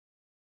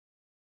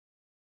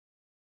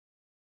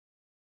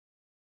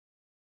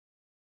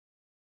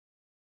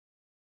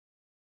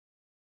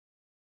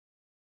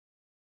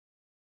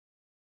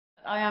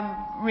I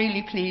am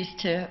really pleased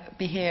to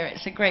be here.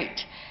 It's a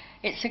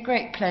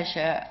great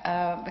pleasure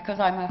because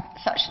I'm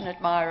such an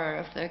admirer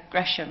of the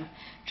Gresham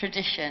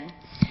tradition,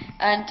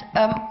 and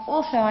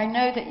also I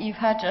know that you've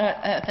had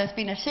there's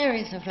been a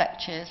series of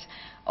lectures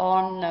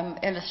on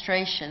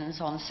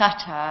illustrations, on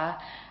satire,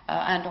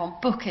 and on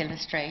book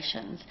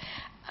illustrations,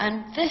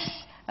 and this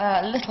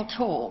little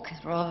talk,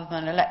 rather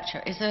than a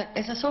lecture, is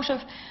a sort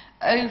of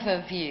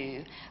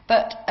overview,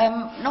 but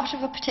not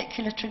of a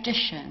particular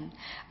tradition.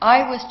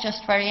 I was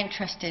just very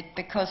interested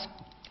because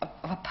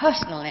of a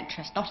personal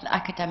interest, not an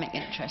academic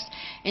interest,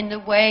 in the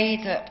way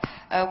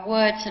that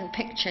words and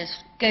pictures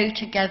go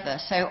together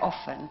so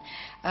often,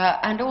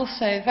 and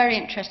also very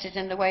interested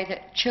in the way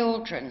that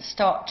children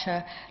start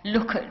to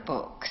look at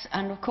books,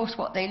 and of course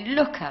what they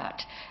look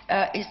at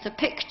is the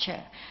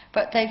picture,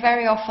 but they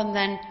very often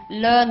then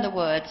learn the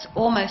words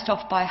almost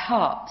off by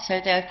heart,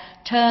 so they'll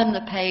turn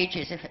the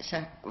pages if it's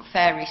a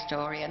fairy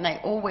story, and they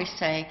always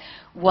say,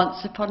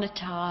 once upon a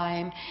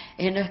time,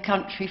 in a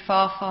country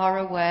far, far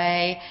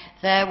away,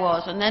 there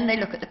was, and then they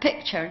look at the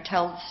picture and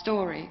tell the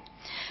story.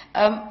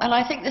 And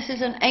I think this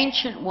is an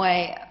ancient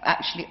way,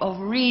 actually, of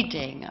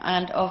reading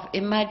and of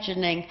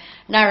imagining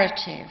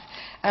narrative.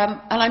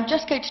 And I'm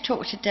just going to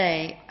talk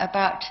today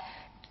about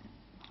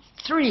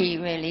three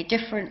really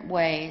different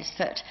ways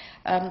that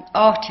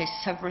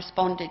artists have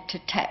responded to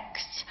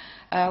texts.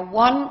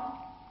 One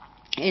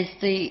is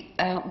the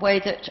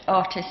way that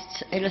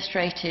artists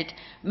illustrated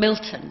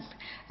Milton,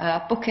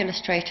 book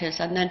illustrators,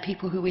 and then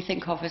people who we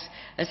think of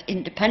as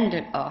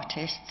independent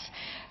artists.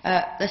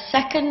 The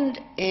second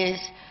is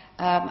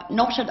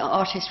not an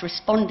artist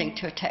responding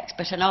to a text,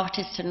 but an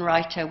artist and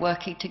writer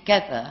working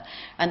together,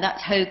 and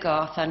that's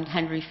Hogarth and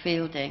Henry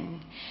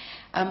Fielding.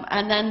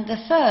 And then the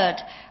third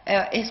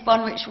is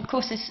one which, of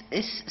course,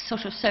 is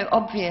sort of so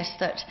obvious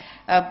that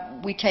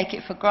we take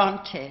it for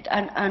granted,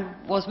 and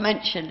was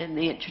mentioned in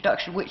the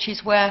introduction, which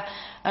is where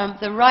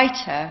the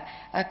writer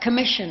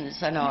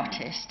commissions an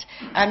artist,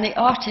 and the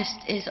artist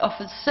is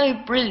often so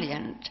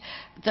brilliant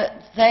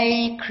that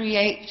they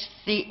create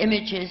the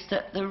images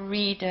that the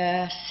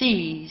reader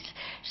sees.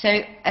 So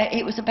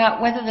it was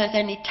about whether there's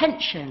any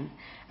tension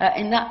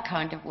in that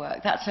kind of work.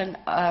 That's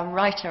a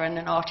writer and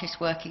an artist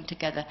working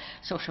together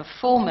sort of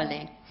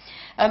formally.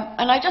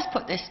 And I just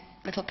put this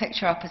little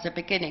picture up as a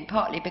beginning,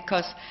 partly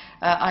because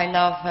I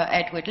love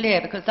Edward Lear,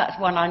 because that's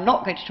one I'm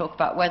not going to talk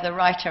about, where the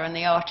writer and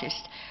the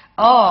artist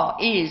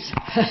is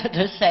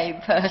the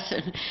same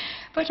person.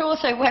 But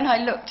also when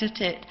I looked at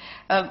it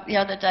the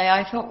other day,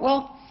 I thought,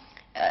 well,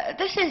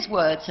 this is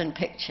words and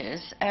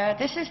pictures.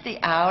 This is the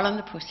owl and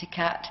the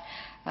pussycat,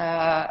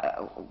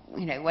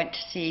 went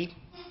to sea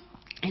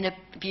in a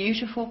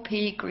beautiful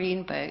pea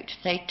green boat.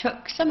 They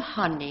took some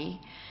honey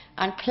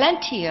and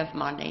plenty of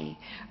money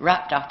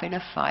wrapped up in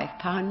a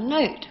 £5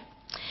 note.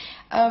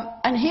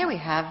 And here we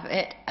have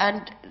it,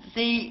 and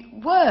the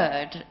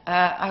word,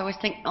 I always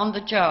think on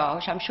the jar,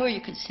 which I'm sure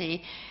you can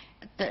see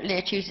that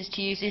Lear chooses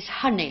to use, is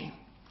honey.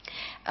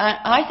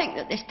 I think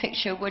that this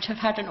picture would have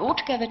had an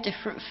altogether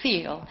different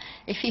feel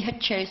if he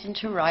had chosen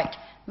to write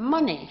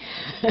money.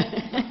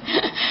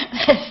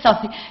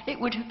 It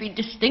would have been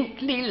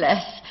distinctly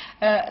less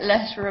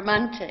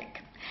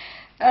romantic.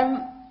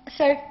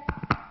 So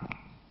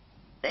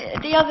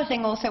the other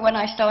thing also, when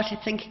I started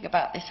thinking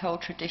about this whole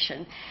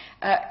tradition,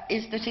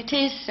 is that it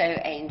is so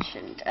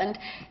ancient, and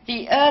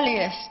the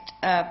earliest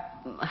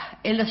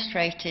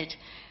illustrated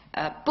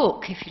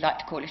book, if you like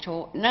to call it,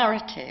 or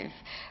narrative,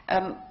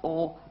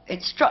 or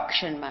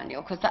instruction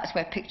manual, because that's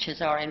where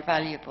pictures are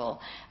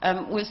invaluable,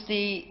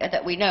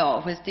 that we know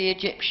of, was the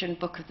Egyptian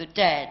Book of the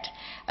Dead.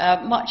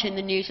 Much in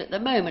the news at the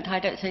moment.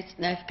 I don't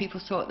know if people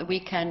saw at the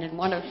weekend in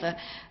one of the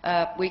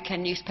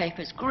weekend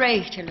newspapers,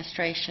 great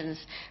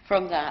illustrations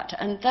from that,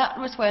 and that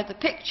was where the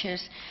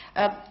pictures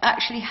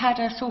actually had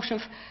a sort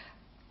of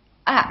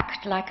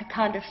act like a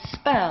kind of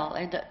spell,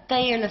 in that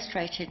they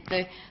illustrated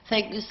the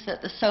things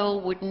that the soul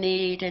would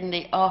need in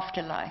the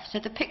afterlife. So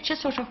the picture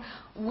sort of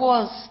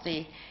was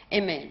the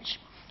image,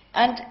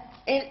 and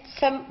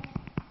it's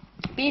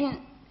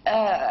been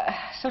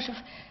sort of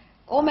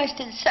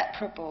almost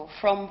inseparable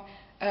from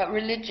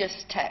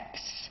religious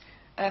texts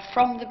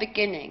from the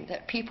beginning,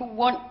 that people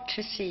want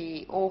to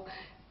see, or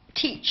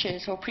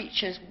teachers or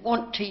preachers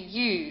want to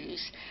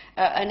use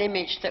an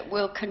image that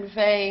will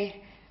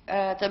convey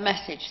the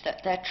message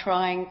that they're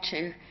trying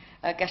to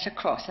get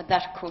across, and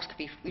that, of course, could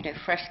be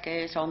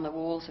frescoes on the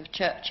walls of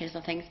churches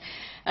and things,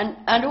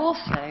 and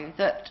also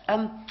that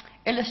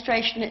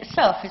illustration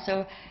itself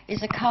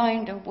is a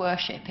kind of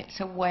worship.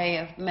 It's a way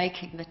of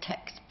making the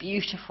text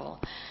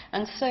beautiful,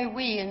 and so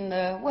we in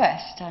the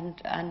West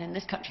and in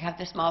this country have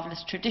this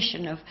marvellous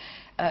tradition of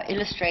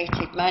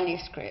illustrated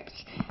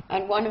manuscripts,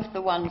 and one of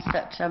the ones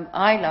that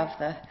I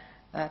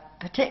love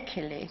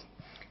particularly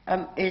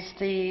is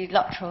the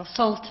Luttrell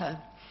Psalter.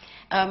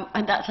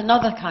 And that's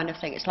another kind of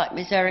thing. It's like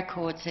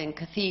misericords in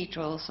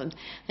cathedrals and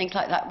things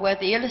like that, where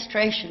the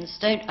illustrations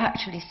don't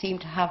actually seem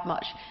to have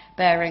much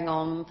bearing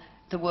on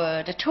the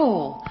word at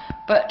all.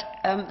 But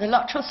the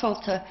Luttrell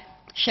Psalter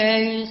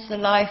shows the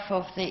life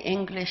of the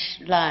English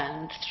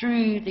land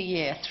through the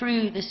year,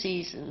 through the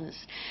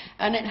seasons.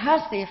 And it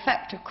has the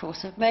effect, of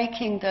course, of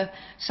making the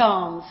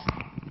Psalms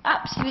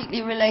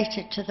absolutely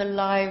related to the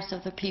lives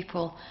of the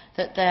people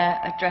that they're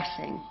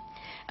addressing.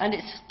 And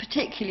it's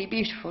particularly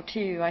beautiful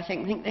too, I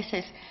think this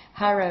is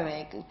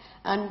harrowing.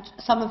 And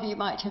some of you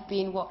might have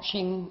been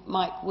watching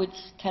Mike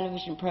Wood's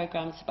television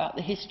programmes about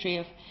the history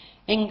of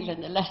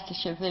England, the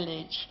Leicestershire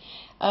village,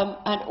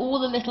 and all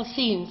the little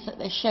scenes that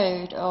they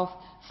showed of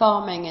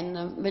farming in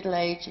the Middle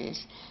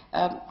Ages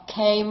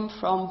came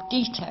from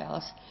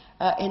details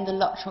in the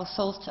Luttrell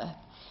Psalter.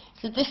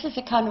 So this is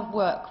the kind of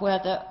work where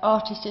the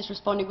artist is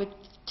responding with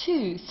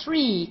 2,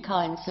 3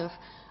 kinds of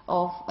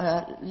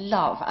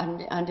love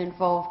and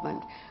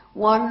involvement.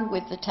 One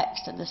with the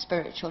text and the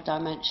spiritual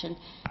dimension,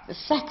 the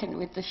second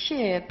with the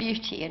sheer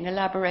beauty and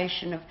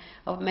elaboration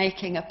of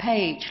making a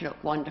page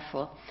look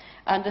wonderful,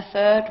 and the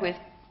third with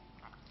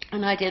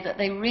an idea that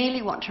they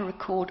really want to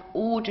record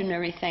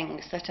ordinary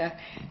things that are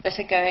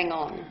going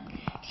on.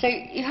 So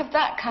you have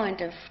that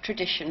kind of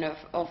tradition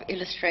of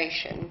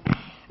illustration.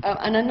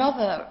 And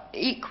another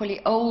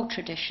equally old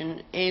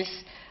tradition is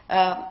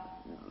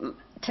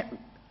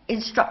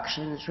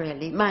instructions,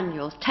 really,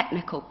 manuals,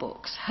 technical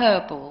books,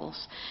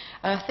 herbals,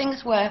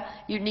 things where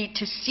you need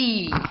to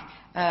see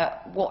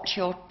what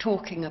you're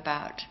talking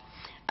about.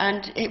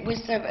 And it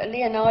was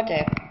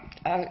Leonardo,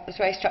 I was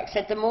very struck,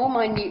 said the more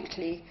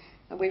minutely,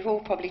 and we've all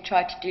probably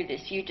tried to do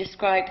this, you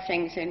describe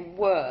things in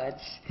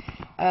words,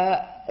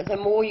 the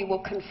more you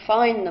will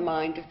confine the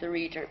mind of the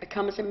reader. It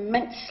becomes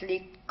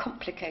immensely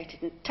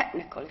complicated and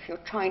technical if you're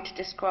trying to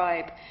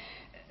describe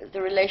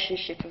the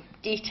relationship of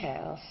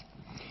details.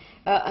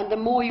 And the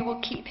more you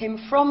will keep him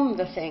from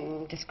the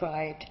thing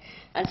described.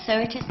 And so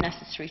it is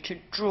necessary to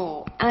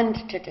draw and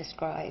to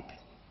describe.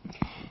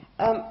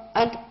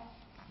 And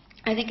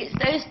I think it's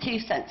those two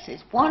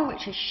senses, one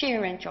which is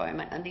sheer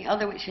enjoyment and the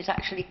other which is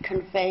actually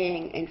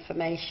conveying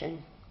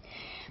information.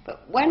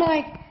 But when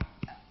I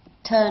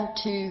turn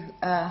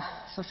to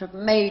sort of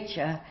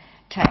major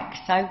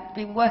texts, I've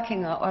been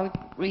working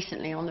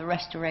recently on the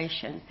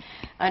Restoration,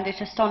 and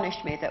it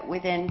astonished me that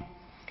within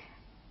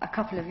a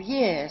couple of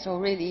years,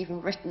 or really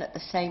even written at the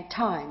same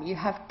time, you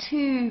have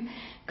 2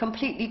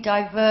 completely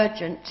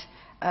divergent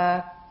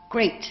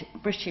great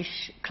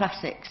British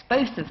classics,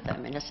 both of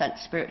them in a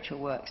sense spiritual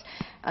works,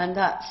 and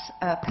that's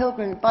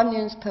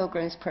Bunyan's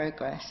Pilgrim's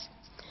Progress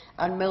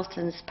and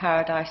Milton's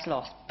Paradise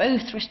Lost,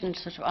 both written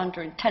sort of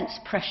under intense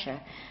pressure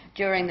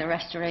during the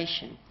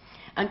Restoration,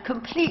 and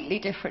completely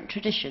different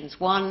traditions.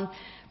 One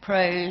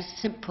prose,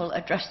 simple,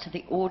 addressed to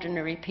the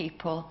ordinary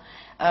people,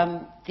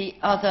 the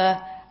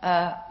other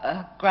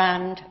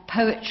grand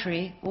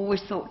poetry,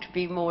 always thought to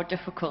be more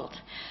difficult,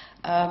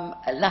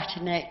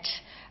 Latinate,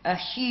 a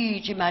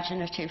huge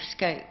imaginative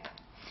scope.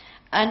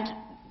 And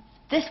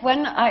this,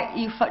 when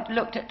you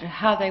looked at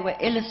how they were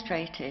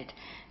illustrated,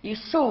 you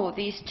saw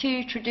these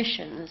 2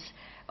 traditions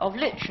of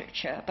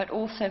literature, but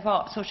also of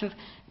art, sort of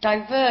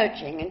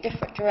diverging in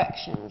different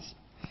directions.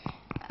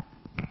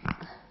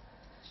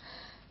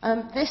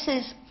 This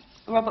is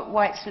Robert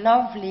White's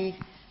lovely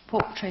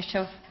portrait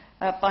of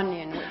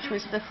Bunyan, which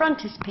was the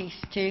frontispiece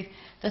to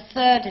the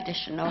 3rd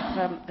edition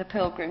of The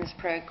Pilgrim's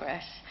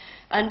Progress.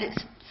 And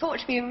it's thought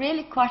to be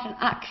really quite an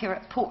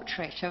accurate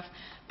portrait of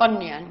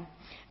Bunyan.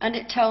 And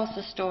it tells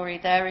the story,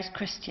 there is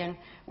Christian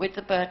with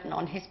the burden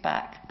on his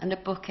back and a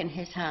book in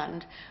his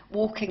hand,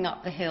 walking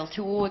up the hill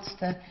towards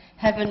the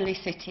heavenly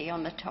city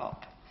on the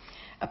top.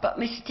 But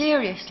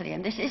mysteriously,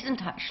 and this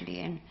isn't actually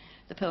in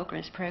The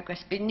Pilgrim's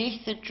Progress,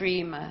 beneath the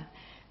dreamer,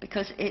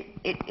 because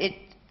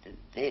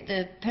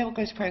the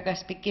Pilgrim's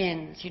Progress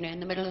begins, in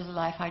the middle of the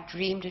life, I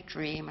dreamed a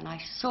dream and I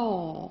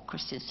saw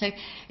Christian. So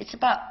it's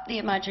about the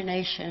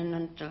imagination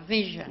and the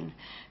vision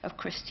of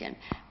Christian.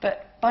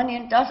 But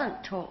Bunyan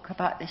doesn't talk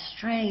about this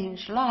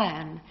strange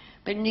lion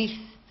beneath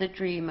the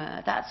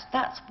dreamer.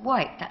 That's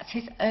White. That's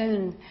his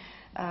own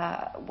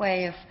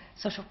way of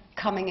sort of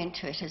coming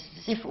into it, as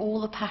if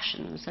all the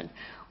passions and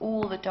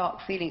all the dark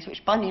feelings,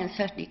 which Bunyan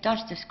certainly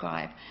does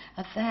describe,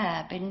 are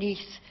there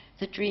beneath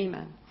the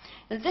dreamer.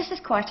 Now, this is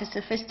quite a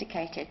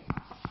sophisticated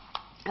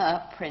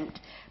print,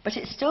 but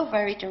it's still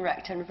very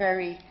direct and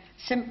very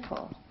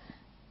simple.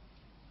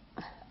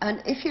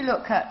 And if you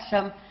look at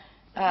some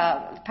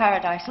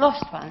Paradise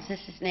Lost ones,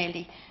 this is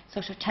nearly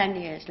sort of 10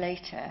 years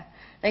later,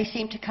 they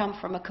seem to come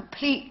from a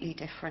completely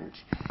different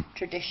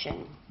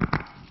tradition.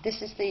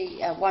 This is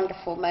the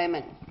wonderful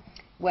moment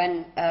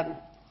when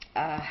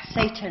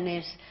Satan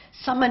is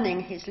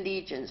summoning his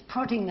legions,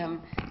 prodding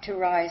them to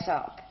rise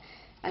up.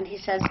 And he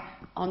says,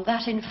 on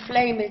that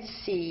inflamed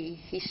sea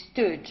he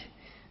stood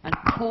and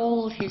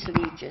called his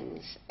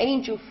legions,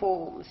 angel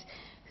forms,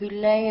 who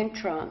lay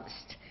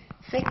entranced,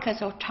 thick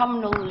as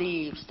autumnal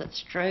leaves that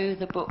strew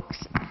the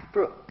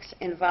brooks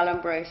in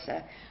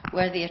Vallombrosa,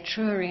 where the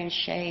Etrurian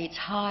shades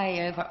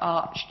high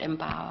overarched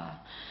embower.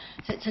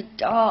 So it's a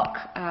dark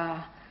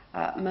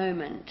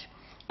moment.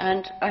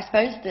 And I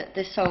suppose that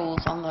the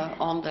souls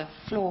on the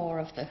floor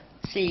of the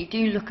sea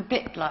do look a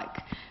bit like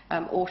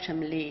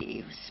autumn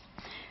leaves.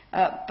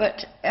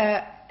 But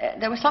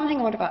there was something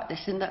odd about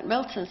this, in that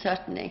Milton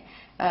certainly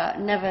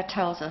never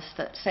tells us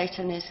that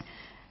Satan is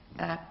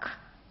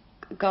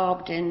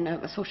garbed in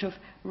a sort of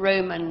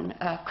Roman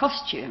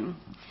costume.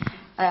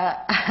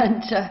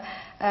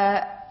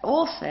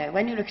 Also,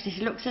 when you look at it,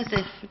 he looks as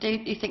if, do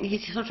you think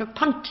he's sort of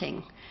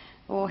punting?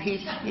 Or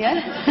he's, yeah?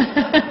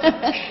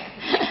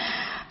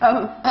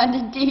 And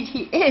indeed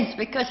he is,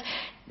 because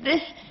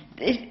this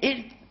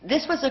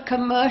was a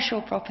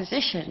commercial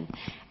proposition.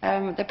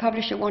 The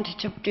publisher wanted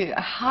to do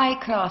a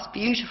high-class,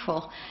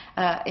 beautiful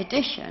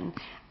edition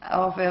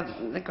of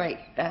the great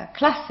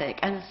classic,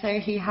 and so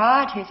he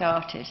hired his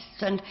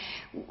artists. And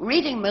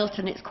reading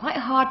Milton, it's quite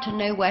hard to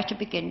know where to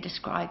begin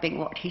describing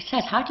what he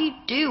says. How do you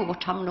do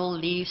autumnal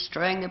leaves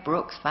strewing the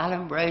brooks,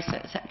 Vallombrosa,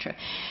 etc.?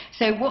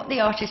 So what the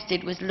artist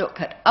did was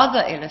look at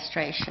other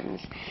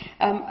illustrations,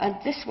 and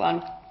this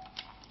one,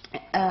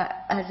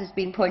 as has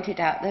been pointed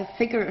out, the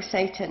figure of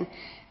Satan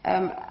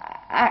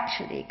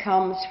actually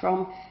comes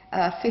from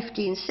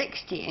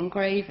 1560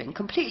 engraving,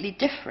 completely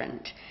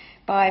different,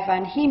 by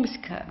Van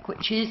Heemskerk,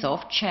 which is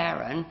of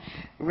Charon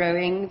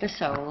rowing the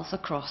souls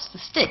across the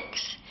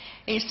Styx.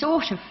 It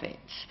sort of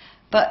fits,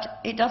 but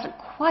it doesn't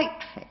quite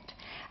fit.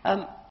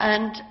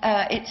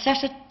 It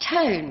set a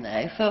tone,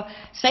 though, for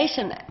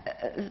Satan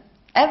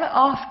ever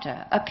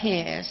after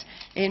appears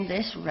in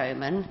this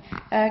Roman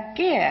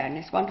gear, in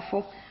this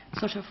wonderful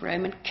sort of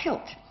Roman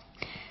kilt.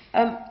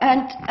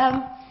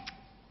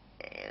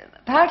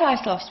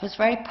 Paradise Lost was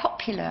very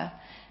popular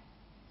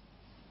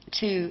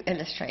to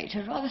illustrate. It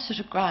was rather sort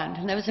of grand,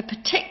 and there was a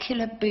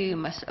particular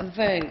boom, a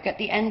vogue at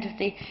the end of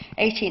the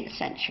 18th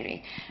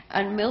century,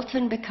 and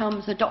Milton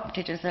becomes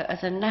adopted as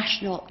a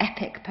national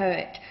epic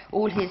poet.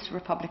 All his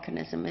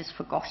republicanism is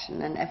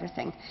forgotten and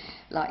everything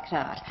like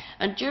that.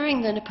 And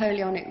during the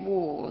Napoleonic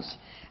Wars,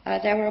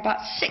 there were about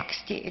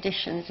 60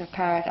 editions of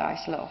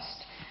Paradise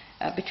Lost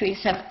between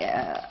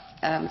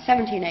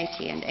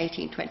 1780 and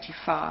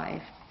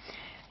 1825.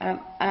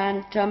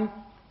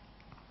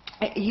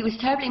 He was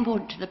terribly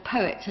important to the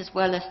poets as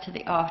well as to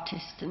the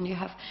artists, and you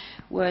have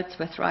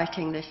Wordsworth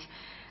writing this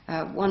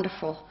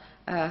wonderful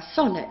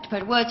sonnet,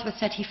 but Wordsworth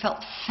said he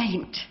felt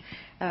faint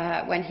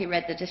when he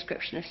read the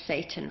description of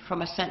Satan,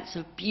 from a sense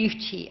of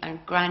beauty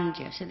and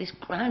grandeur. So this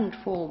grand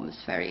form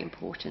is very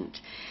important.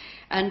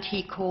 And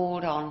he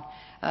called on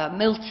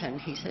Milton.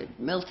 He said,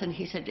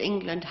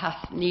 England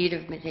hath need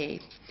of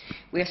thee.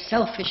 We are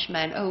selfish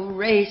men. Oh,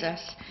 raise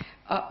us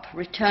up,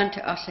 return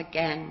to us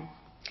again.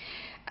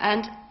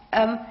 And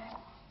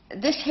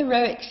this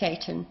heroic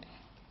Satan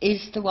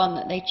is the one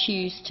that they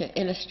choose to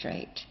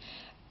illustrate.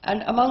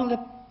 And among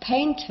the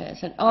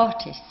painters and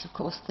artists, of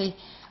course, the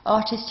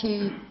artist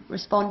who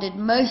responded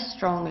most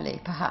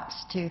strongly, perhaps,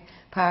 to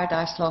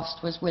Paradise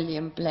Lost was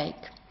William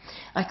Blake.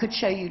 I could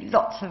show you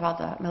lots of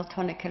other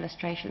Miltonic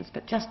illustrations,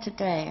 but just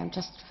today I'm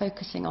just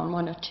focusing on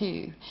one or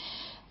two.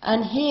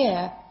 And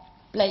here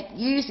Blake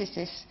uses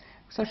this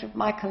sort of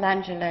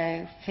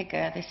Michelangelo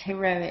figure, this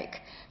heroic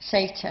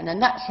Satan,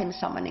 and that's him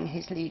summoning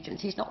his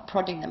legions. He's not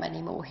prodding them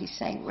anymore. He's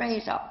saying,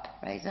 raise up,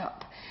 raise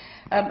up.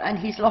 And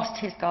he's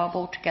lost his garb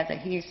altogether.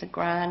 He is the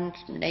grand,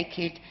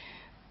 naked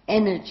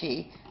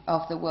energy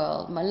of the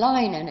world.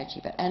 Malign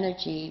energy, but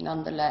energy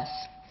nonetheless.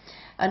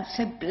 And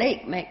so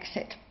Blake makes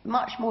it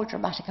much more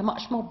dramatic, a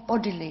much more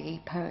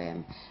bodily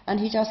poem. And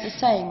he does the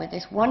same with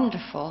this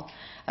wonderful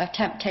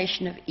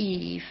temptation of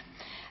Eve,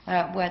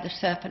 where the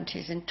serpent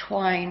is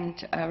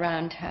entwined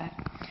around her.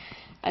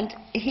 And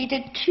he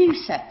did two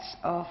sets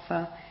of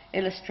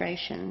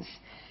illustrations,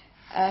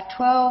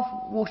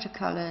 12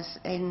 watercolours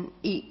in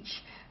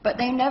each, but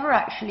they never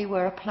actually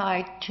were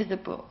applied to the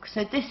book.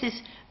 So this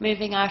is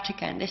moving out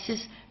again. This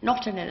is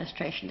not an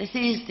illustration. This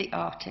is the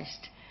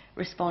artist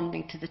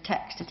responding to the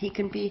text, and he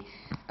can be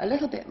a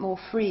little bit more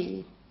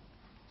free.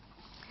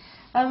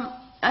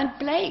 And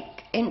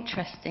Blake,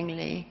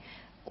 interestingly,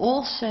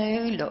 also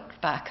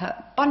looked back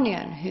at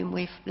Bunyan, whom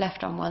we've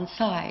left on one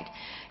side.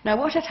 Now,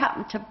 what had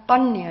happened to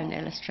Bunyan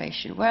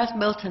illustration, whereas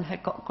Milton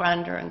had got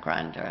grander and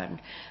grander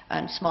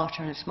and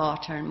smarter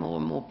and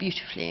more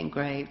beautifully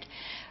engraved,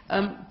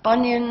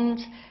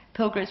 Bunyan's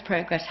Pilgrim's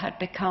Progress had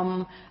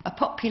become a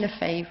popular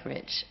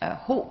favourite,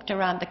 hawked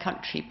around the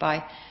country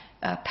by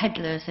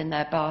pedlars in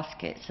their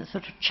baskets, a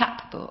sort of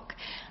chapbook,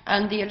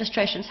 and the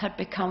illustrations had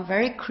become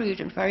very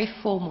crude and very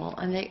formal,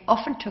 and they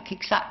often took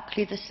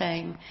exactly the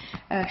same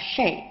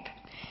shape.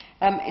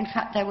 In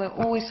fact, there were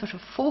always sort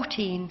of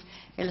 14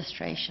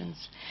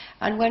 illustrations,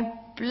 and when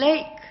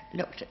Blake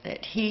looked at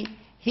it, he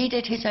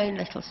did his own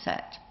little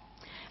set,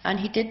 and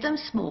he did them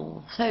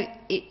small, so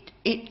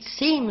it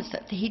seems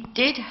that he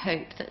did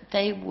hope that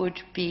they would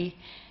be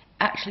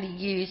actually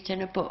used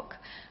in a book,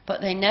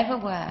 but they never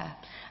were.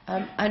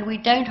 And we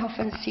don't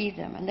often see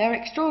them, and they're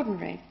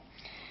extraordinary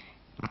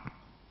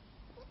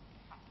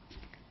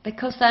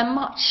because they're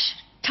much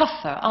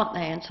tougher, aren't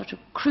they, and sort of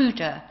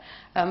cruder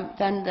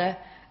than the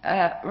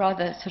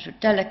rather sort of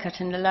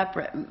delicate and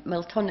elaborate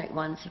Miltonic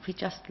ones, if we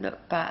just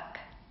look back.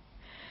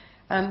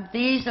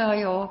 These are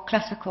your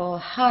classical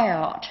high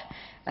art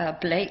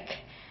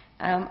Blake,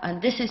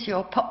 and this is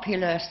your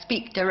popular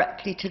speak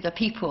directly to the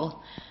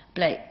people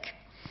Blake.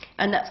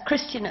 And that's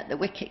Christian at the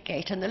wicket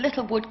gate, and the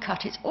little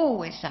woodcut is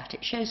always that.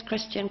 It shows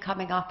Christian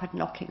coming up and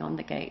knocking on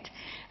the gate,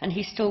 and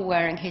he's still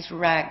wearing his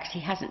rags. He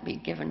hasn't been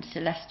given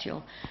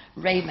celestial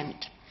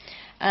raiment.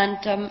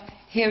 And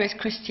here is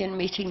Christian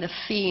meeting the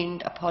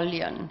fiend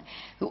Apollyon,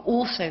 who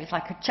also is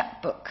like a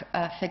chapbook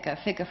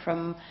figure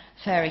from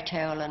fairy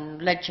tale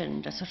and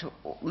legend, a sort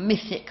of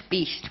mythic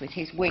beast with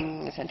his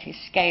wings and his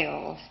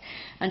scales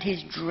and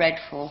his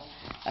dreadful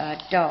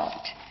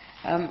dart.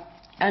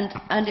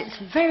 And it's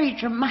a very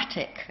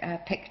dramatic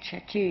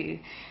picture too,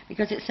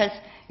 because it says,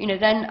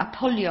 then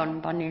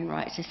Apollyon, Bunyan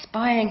writes,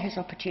 espying his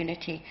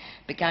opportunity,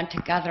 began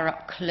to gather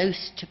up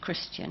close to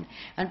Christian.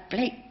 And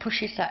Blake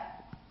pushes that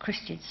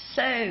Christian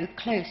so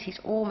close, he's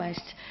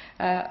almost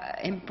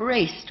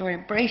embraced or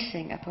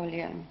embracing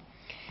Apollyon.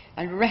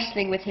 And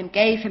wrestling with him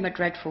gave him a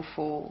dreadful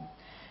fall.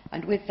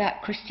 And with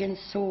that Christian's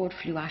sword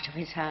flew out of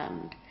his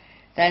hand.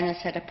 Then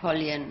said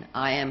Apollyon,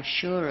 I am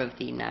sure of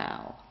thee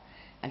now.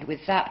 And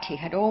with that he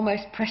had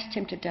almost pressed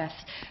him to death,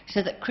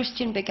 so that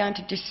Christian began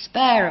to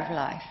despair of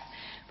life.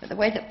 But the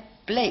way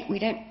that Blake, we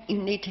don't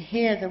even need to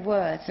hear the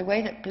words, the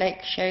way that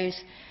Blake shows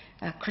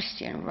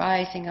Christian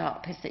rising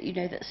up is that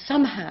that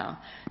somehow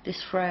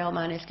this frail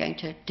man is going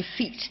to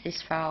defeat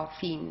this foul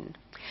fiend.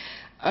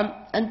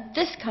 And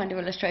this kind of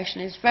illustration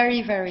is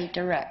very, very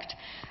direct,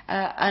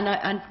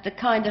 and the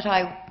kind that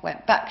I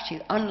went back to,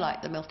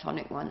 unlike the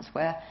Miltonic ones,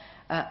 where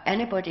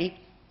anybody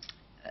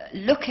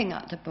looking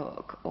at the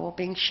book or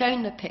being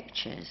shown the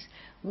pictures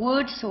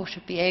would sort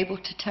of be able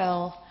to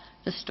tell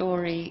the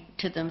story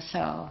to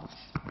themselves.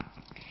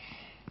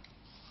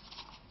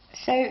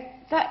 So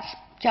that's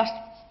just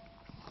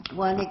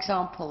one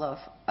example of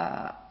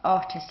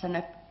artists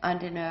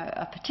and in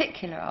a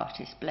particular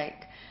artist,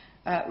 Blake,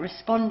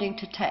 responding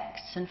to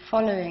texts and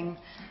following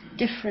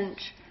different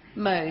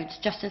modes,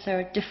 just as there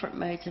are different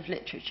modes of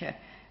literature,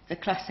 the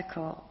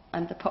classical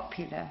and the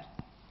popular.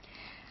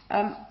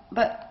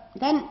 But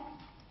then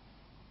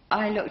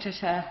I looked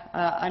at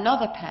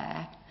another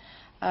pair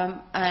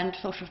and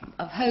thought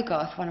of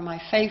Hogarth, one of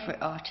my favourite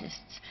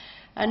artists.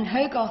 And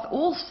Hogarth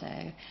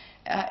also,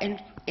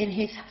 in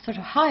his sort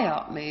of high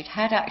art mood,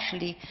 had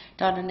actually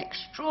done an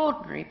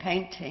extraordinary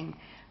painting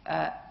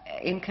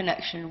in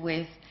connection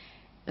with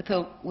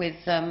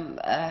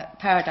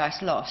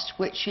Paradise Lost,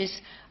 which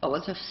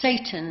was of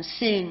Satan,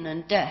 sin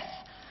and death.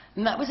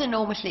 And that was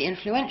enormously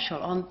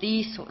influential on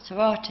these sorts of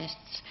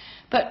artists.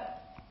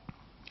 But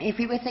if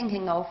we were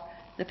thinking of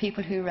the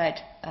people who read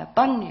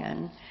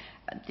Bunyan,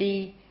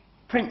 the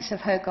prints of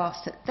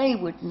Hogarth that they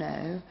would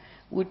know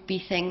would be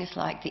things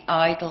like The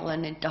Idle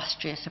and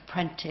Industrious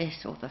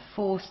Apprentice, or The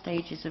 4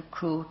 Stages of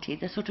Cruelty,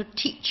 the sort of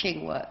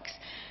teaching works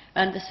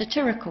and the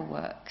satirical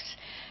works.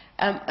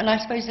 And I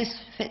suppose this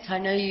fits, I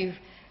know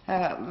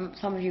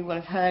some of you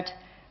will have heard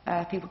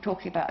people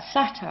talking about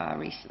satire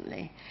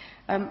recently,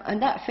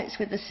 and that fits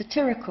with the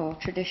satirical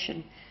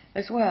tradition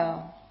as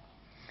well.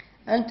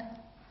 And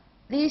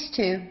these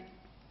two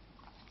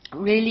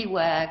really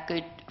were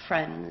good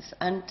friends,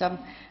 and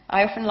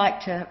I often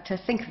like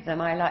to think of them.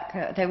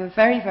 They were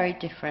very, very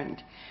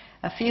different.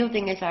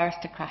 Fielding is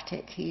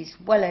aristocratic. He's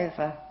well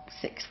over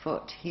 6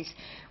 foot. He's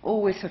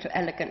always sort of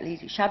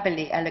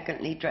shabbily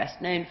elegantly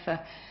dressed, known for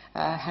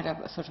had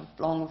a sort of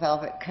long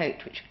velvet coat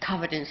which was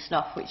covered in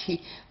snuff, which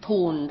he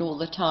pawned all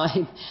the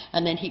time,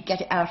 and then he'd get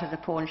it out of the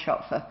pawn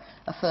shop for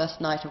a first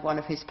night of one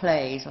of his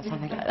plays or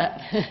something like that.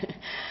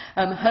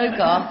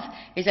 Hogarth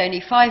is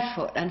only 5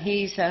 foot, and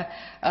he's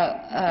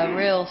a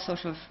real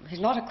sort of, he's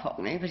not a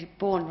Cockney, but he's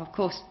born, of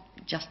course,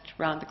 just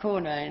round the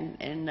corner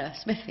in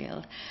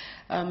Smithfield.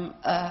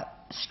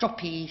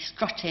 Stroppy,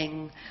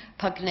 strutting,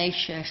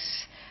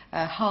 pugnacious,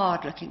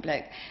 hard-looking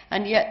bloke,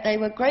 and yet they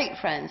were great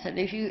friends. And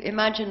if you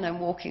imagine them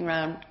walking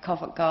around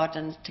Covent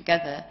Garden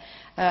together,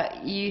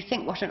 you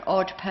think what an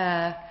odd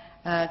pair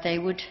they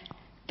would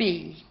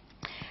be.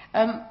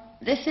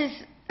 This is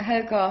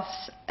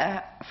Hogarth's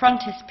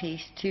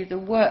frontispiece to the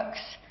works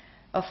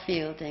of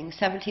Fielding,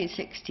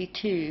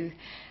 1762.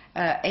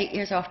 8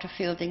 years after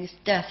Fielding's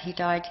death, he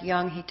died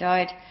young. He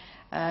died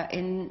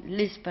in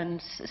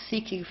Lisbon,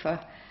 seeking for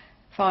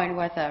fine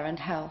weather and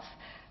health.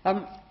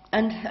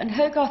 And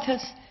Hogarth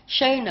has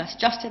shown us,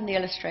 just in the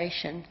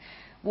illustration,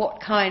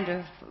 what kind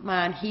of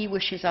man he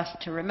wishes us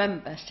to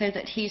remember, so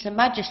that he's a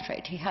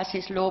magistrate. He has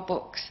his law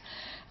books,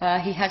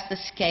 he has the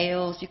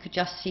scales, you could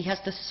just see, he has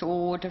the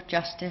sword of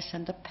justice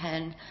and the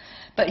pen,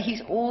 but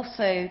he's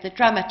also the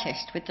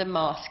dramatist with the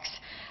masks,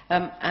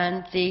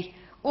 and the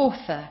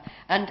author,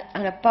 and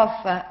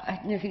above, I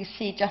don't know if you can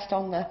see just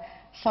on the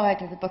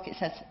side of the book, it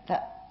says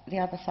that the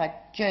other side,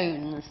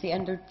 Jones, the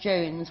end of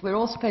Jones. We're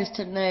all supposed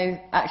to know,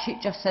 actually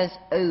it just says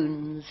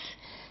owns,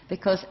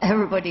 because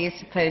everybody is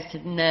supposed to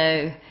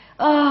know,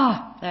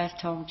 there's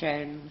Tom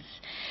Jones.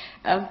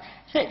 So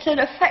it's an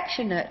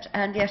affectionate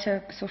and yet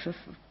a sort of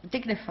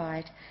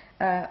dignified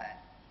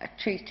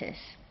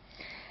treatise.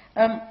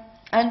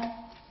 And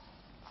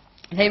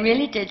they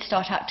really did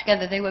start out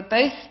together. They were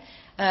both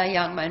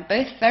young men,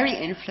 both very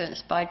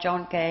influenced by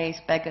John Gay's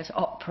Beggar's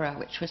Opera,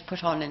 which was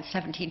put on in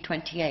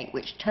 1728,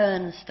 which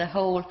turns the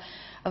whole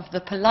of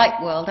the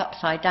polite world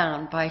upside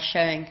down by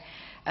showing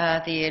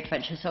the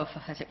adventures of,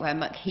 as it were,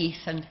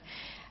 Macheath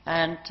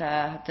and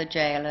the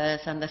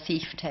jailers and the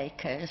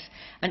thief-takers,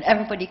 and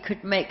everybody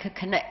could make a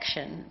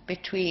connection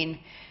between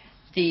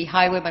the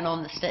highwayman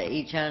on the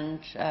stage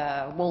and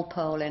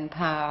Walpole in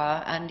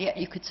power, and yet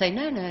you could say,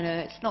 no,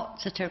 it's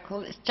not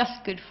satirical, it's just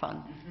good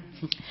fun.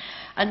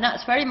 And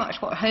that's very much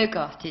what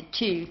Hogarth did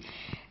too.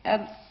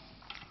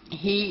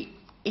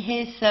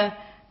 His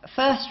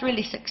first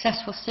really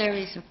successful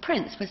series of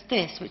prints was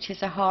this, which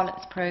is A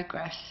Harlot's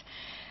Progress.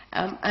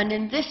 And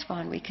in this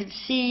one we can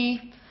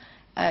see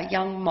a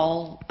young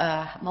Moll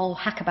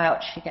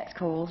Hackabout, she gets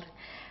called,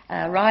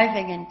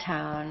 arriving in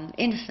town,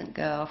 innocent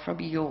girl from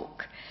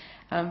York.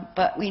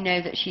 But we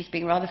know that she's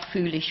being rather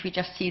foolish. We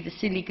just see the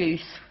silly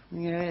goose,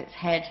 its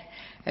head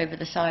over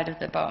the side of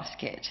the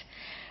basket.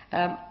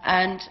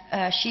 And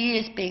she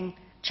is being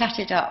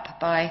chatted up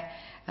by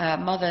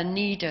Mother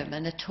Needham, a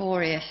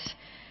notorious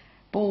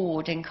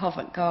bawd in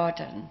Covent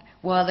Garden,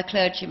 while the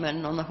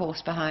clergyman on the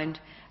horse behind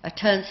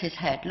turns his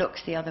head,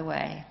 looks the other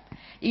way,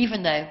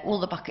 even though all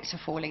the buckets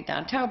are falling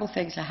down, terrible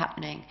things are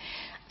happening.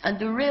 And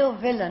the real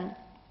villain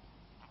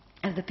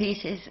of the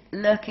piece is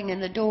lurking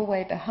in the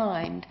doorway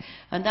behind,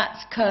 and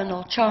that's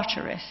Colonel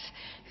Charteris,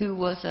 who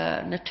was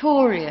a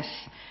notorious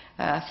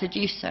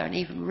seducer and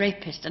even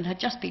rapist, and had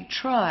just been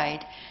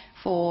tried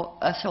for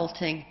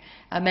assaulting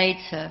a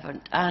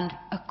maidservant and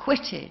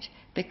acquitted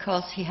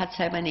because he had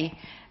so many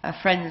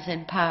friends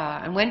in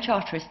power. And when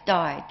Charteris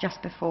died,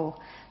 just before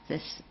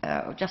this,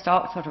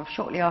 sort of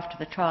shortly after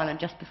the trial and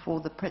just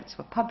before the prints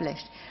were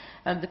published,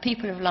 the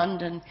people of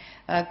London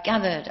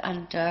gathered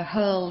and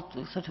hurled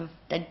sort of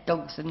dead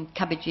dogs and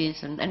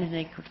cabbages and anything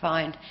they could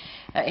find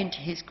into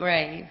his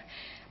grave.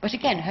 But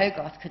again,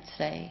 Hogarth could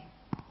say,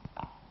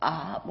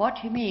 what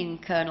do you mean,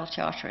 Colonel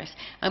Charteris?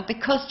 And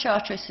because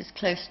Charteris is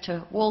close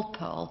to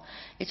Walpole,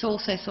 it's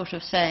also sort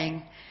of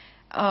saying,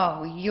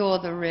 oh, you're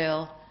the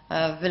real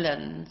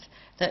villains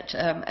that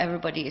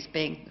everybody is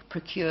being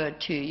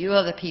procured to. You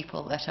are the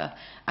people that are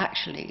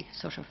actually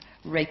sort of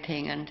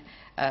raping and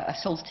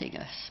assaulting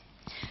us.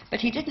 But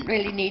he didn't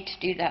really need to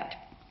do that.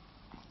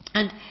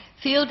 And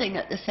Fielding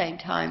at the same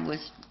time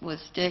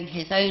was doing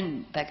his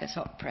own Beggar's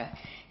Opera.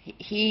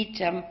 He'd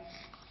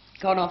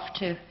gone off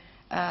to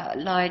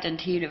Leiden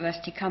to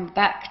university, come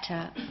back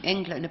to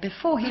England.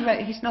 Before he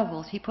wrote his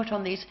novels, he put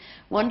on these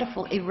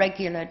wonderful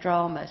irregular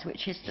dramas,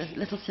 which is the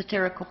little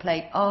satirical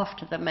play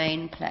after the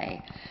main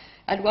play.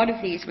 And one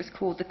of these was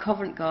called The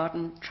Covent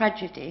Garden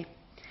Tragedy.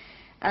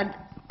 And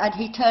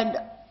he turned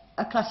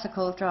a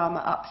classical drama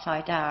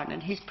upside down,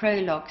 and his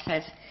prologue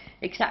says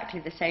exactly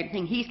the same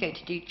thing. He's going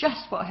to do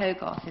just what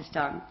Hogarth has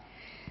done,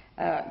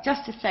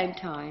 just the same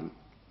time.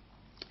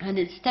 And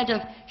instead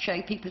of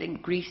showing people in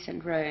Greece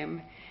and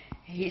Rome,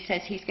 he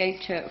says he's going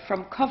to,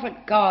 from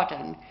Covent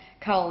Garden,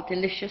 cull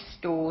delicious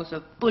stores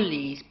of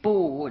bullies,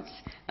 bawds,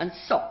 and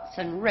sots,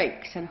 and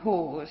rakes, and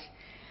whores.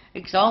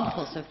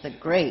 Examples of the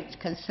great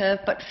can serve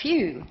but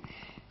few,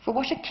 for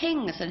what are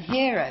kings and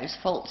heroes'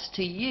 faults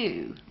to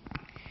you?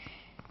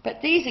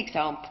 But these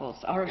examples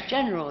are of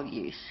general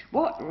use.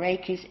 What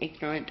rake is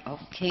ignorant of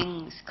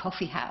King's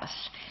Coffee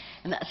House?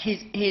 And that's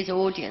his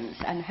audience,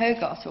 and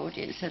Hogarth's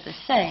audience are the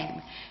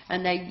same.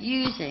 And they're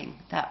using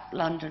that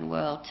London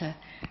world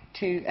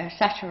to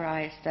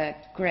satirise the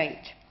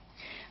great.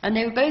 And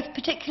they were both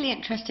particularly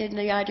interested in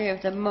the idea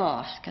of the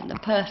mask and the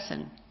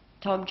person.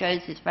 Tom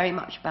Jones is very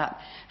much about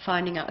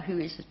finding out who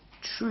is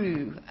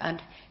true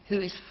and who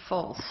is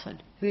false,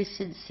 and who is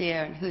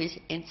sincere and who is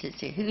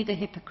insincere, who the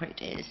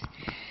hypocrite is.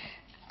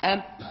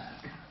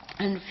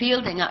 And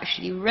Fielding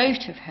actually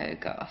wrote of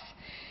Hogarth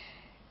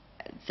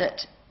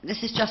that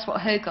this is just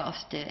what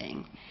Hogarth's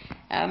doing.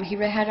 He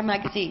had a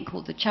magazine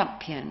called The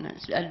Champion,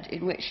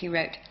 in which he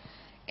wrote,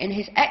 "In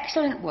his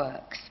excellent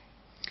works,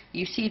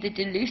 you see the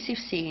delusive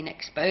scene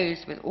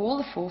exposed with all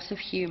the force of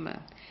humour,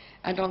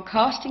 and on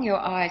casting your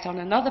eyes on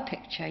another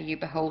picture, you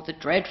behold the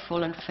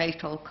dreadful and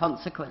fatal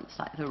consequence,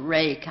 like the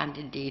rake and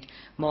indeed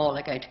Moll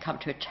are going to come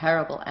to a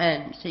terrible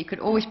end." So you could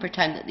always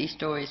pretend that these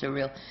stories are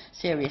real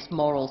serious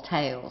moral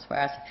tales,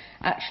 whereas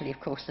actually,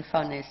 of course, the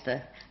fun is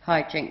the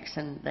hijinks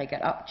and they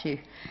get up to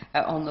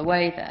on the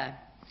way there.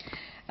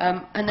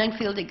 And then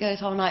Fielding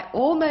goes on, "I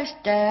almost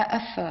dare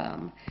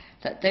affirm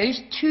that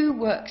those two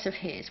works of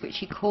his, which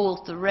he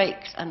calls The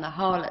Rakes and The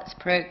Harlot's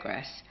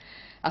Progress,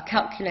 are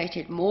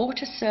calculated more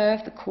to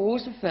serve the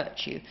cause of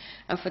virtue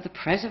and for the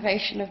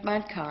preservation of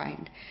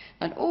mankind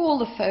than all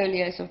the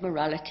folios of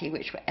morality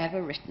which were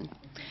ever written.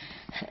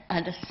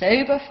 And a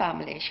sober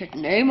family should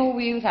no more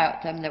be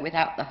without them than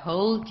without the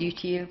whole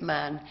duty of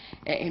man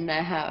in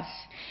their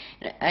house."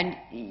 And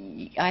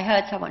I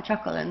heard someone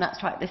chuckle, and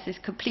that's right, this is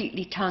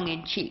completely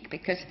tongue-in-cheek,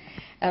 because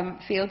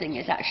Fielding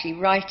is actually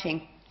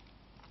writing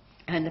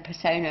and the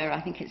persona, I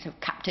think it's of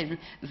Captain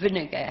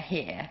Vinegar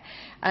here,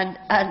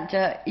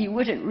 and you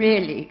wouldn't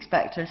really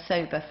expect a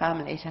sober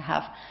family to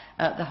have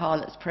the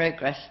Harlot's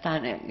Progress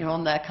standing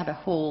on their kind of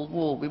hall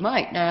wall. We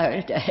might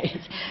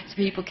nowadays. So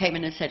people came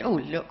in and said, "Oh,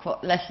 look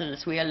what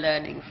lessons we are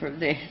learning from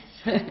this."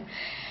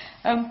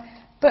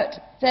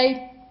 But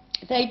they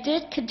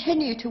did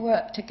continue to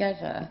work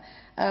together.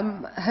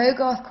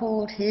 Hogarth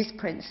called his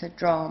Prince a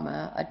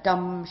drama, a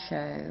dumb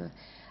show,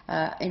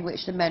 in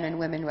which the men and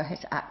women were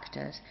his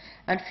actors.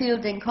 And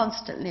Fielding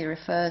constantly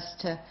refers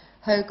to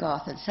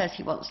Hogarth and says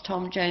he wants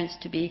Tom Jones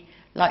to be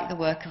like the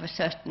work of a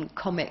certain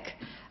comic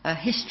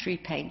history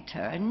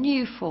painter, a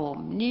new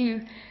form,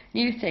 new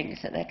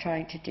things that they're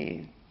trying to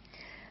do.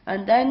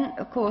 And then,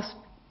 of course,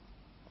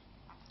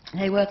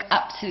 they work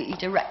absolutely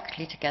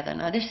directly together.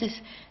 Now this is,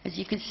 as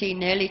you can see,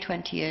 nearly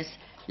 20 years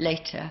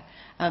later.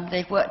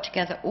 They've worked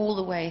together all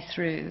the way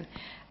through.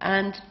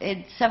 And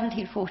in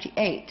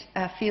 1748,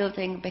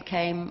 Fielding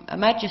became a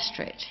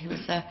magistrate. He was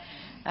he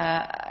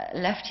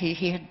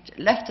had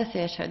left the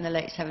theatre in the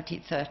late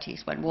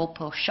 1730s when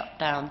Walpole shut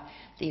down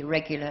the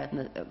irregular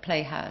and the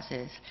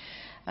playhouses.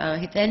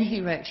 Then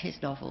he wrote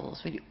his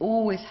novels, but he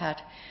always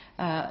had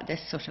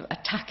this sort of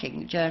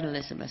attacking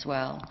journalism as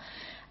well.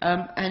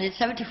 And in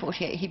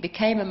 1748, he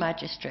became a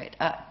magistrate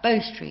at Bow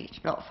Street,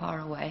 not far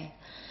away.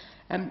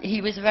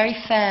 He was a very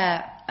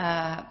fair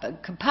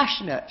but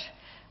compassionate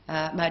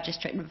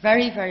magistrate, and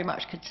very, very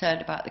much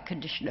concerned about the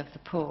condition of the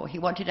poor. He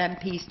wanted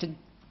MPs to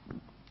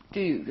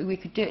do, we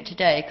could do it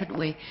today, couldn't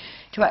we,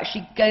 to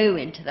actually go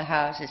into the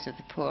houses of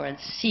the poor and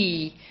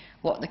see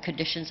what the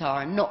conditions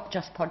are, and not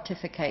just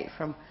pontificate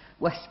from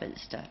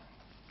Westminster.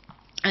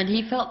 And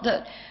he felt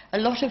that a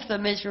lot of the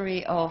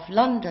misery of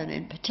London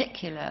in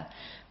particular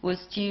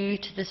was due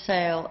to the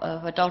sale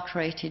of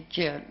adulterated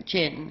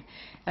gin,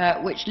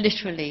 which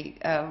literally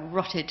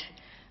rotted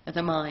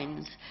the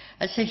mines.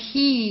 And so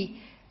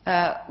he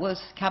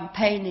was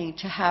campaigning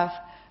to have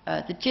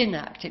the Gin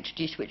Act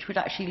introduced, which would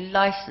actually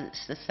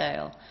license the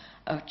sale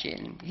of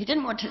gin. He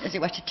didn't want to, as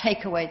it were, to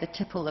take away the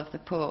tipple of the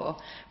poor,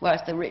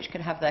 whereas the rich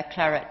can have their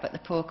claret, but the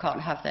poor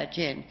can't have their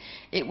gin.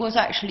 It was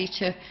actually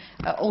to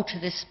alter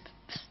this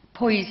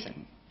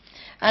poison.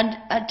 And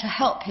to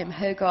help him,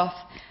 Hogarth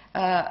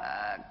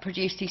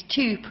produced these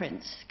two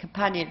prints,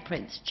 companion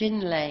prints,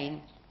 Gin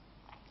Lane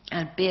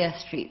and Beer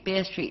Street.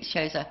 Beer Street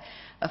shows a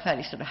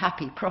fairly sort of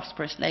happy,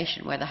 prosperous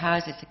nation where the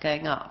houses are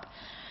going up.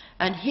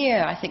 And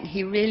here, I think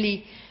he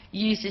really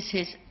uses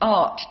his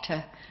art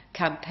to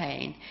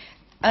campaign.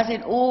 As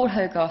in all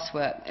Hogarth's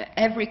work,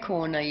 every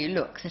corner you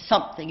look, there's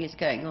something is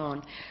going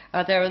on.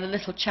 There are the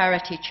little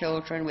charity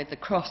children with the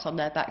cross on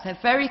their back. They're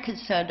very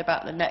concerned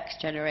about the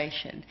next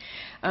generation.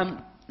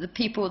 The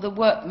people, the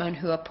workmen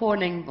who are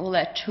pawning all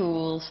their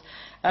tools.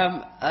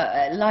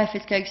 Life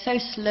is going so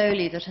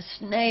slowly that a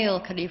snail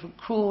can even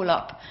crawl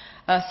up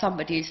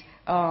somebody's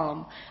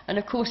arm. And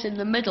of course, in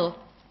the middle,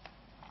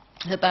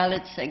 the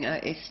ballad singer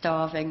is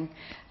starving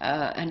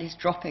and is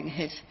dropping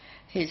his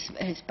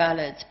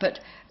ballads. But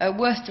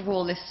worst of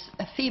all, this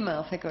a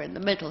female figure in the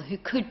middle, who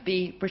could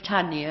be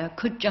Britannia,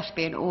 could just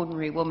be an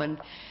ordinary woman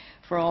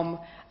from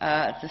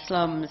the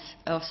slums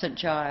of St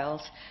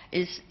Giles,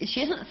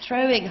 she isn't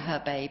throwing her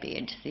baby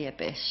into the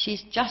abyss,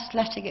 she's just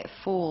letting it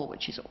fall,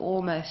 which is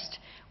almost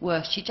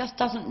worse. She just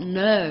doesn't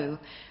know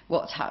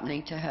what's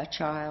happening to her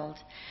child.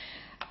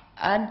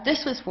 And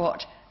this was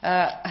what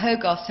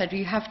Hogarth said,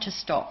 you have to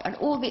stop. And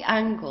all the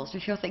angles,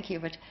 if you're thinking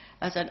of it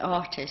as an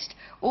artist,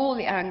 all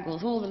the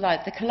angles, all the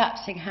lights, the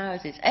collapsing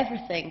houses,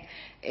 everything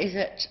is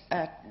at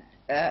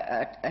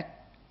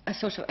a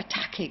sort of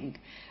attacking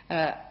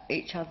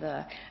each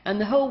other.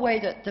 And the whole way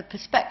that the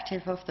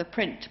perspective of the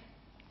print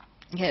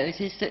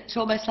goes is that it's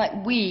almost like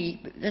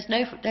there's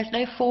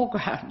no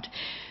foreground.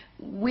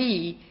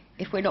 We,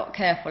 if we're not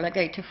careful, are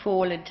going to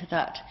fall into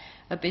that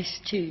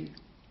abyss too.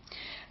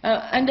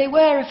 And they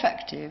were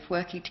effective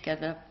working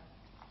together,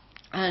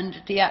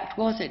 and the Act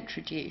was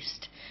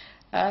introduced.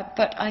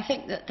 But I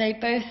think that they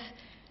both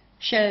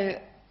show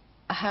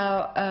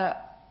how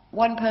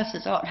one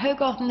person's art,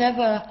 Hogarth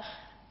never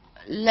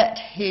let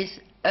his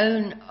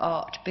own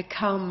art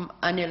become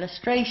an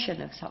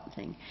illustration of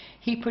something.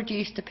 He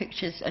produced the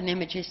pictures and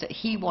images that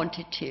he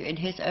wanted to in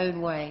his own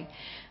way.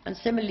 And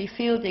similarly,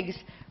 Fielding's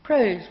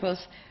prose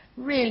was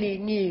really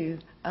new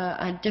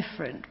and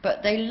different,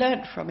 but they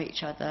learnt from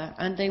each other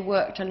and they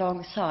worked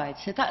alongside.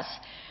 So that's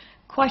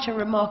quite a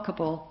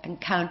remarkable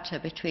encounter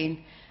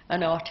between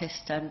an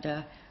artist and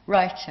a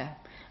writer,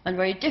 and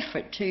very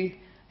different to,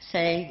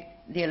 say,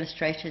 the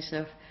illustrators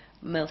of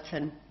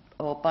Milton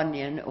or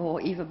Bunyan,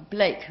 or even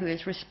Blake, who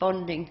is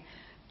responding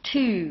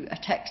to a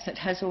text that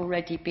has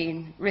already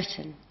been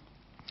written.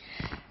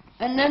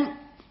 And then,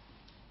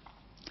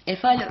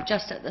 if I look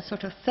just at the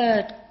sort of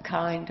third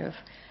kind of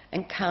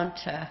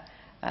encounter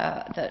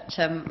that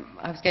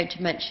I was going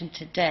to mention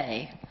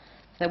today,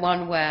 the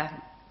one where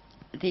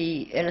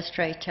the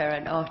illustrator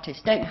and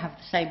artist don't have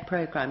the same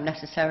programme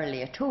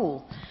necessarily at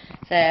all.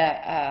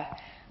 They're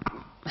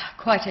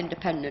quite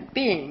independent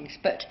beings,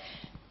 but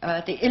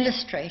the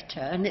illustrator,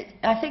 and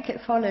I think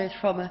it follows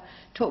from a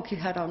talk you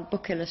had on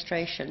book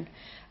illustration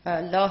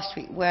last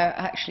week, where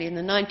actually in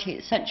the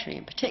 19th century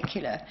in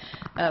particular,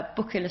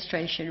 book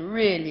illustration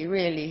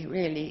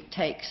really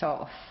takes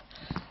off.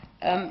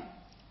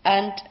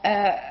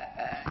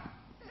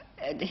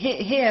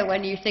 Here,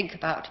 when you think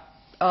about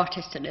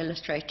artist and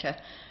illustrator,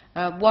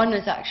 one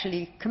is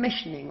actually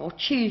commissioning or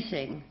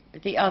choosing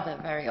the other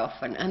very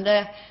often, and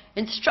they're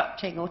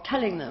instructing or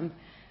telling them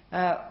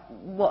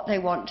what they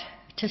want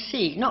to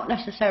see. Not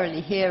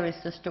necessarily here is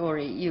the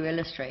story you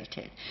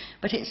illustrated,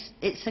 but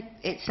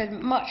it's a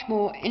much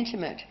more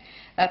intimate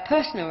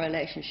personal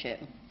relationship.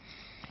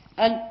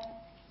 And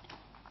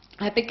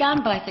I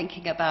began by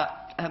thinking about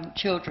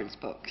children's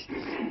books,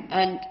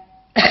 and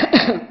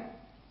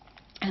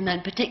and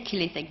then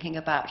particularly thinking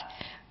about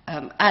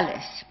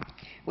Alice,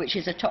 which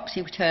is a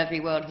topsy-turvy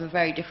world of a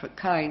very different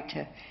kind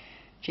to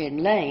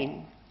Gin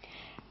Lane.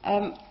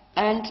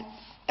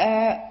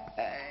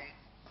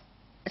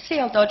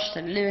 C.L.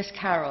 Dodgson, Lewis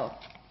Carroll,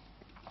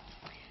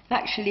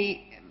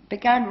 actually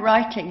began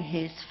writing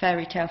his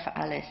fairy tale for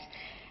Alice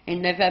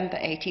in November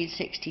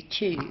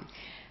 1862,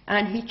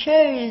 and he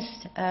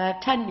chose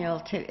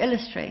Tenniel to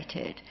illustrate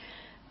it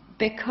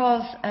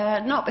because,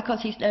 not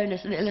because he's known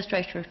as an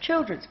illustrator of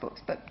children's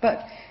books,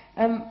 but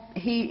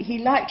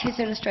he liked his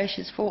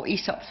illustrations for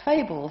Aesop's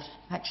Fables,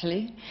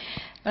 actually,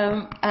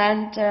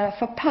 and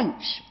for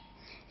Punch.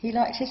 He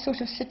liked his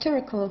sort of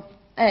satirical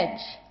edge.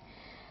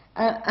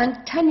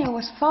 And Tenniel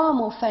was far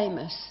more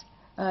famous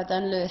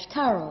than Lewis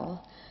Carroll,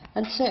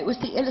 and so it was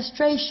the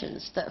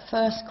illustrations that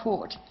first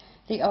caught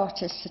the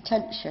artist's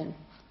attention.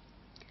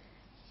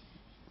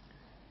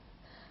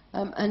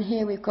 And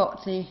here we've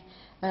got the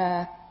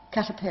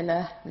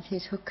caterpillar with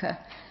his hooker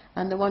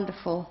and the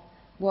wonderful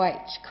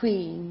white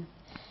queen.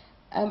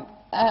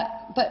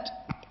 But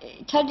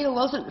Tenniel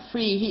wasn't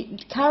free.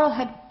 Carroll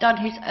had done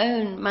his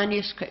own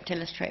manuscript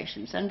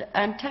illustrations, and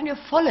Tenniel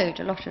followed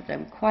a lot of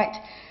them quite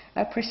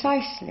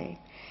precisely.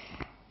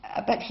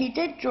 But he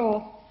did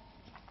draw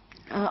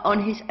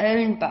on his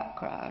own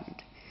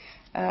background,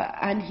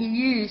 and he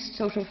used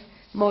sort of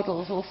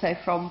models also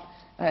from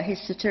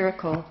his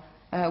satirical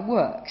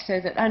work, so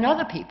that, and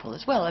other people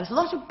as well. There's a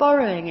lot of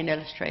borrowing in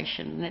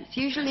illustration, and it's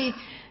usually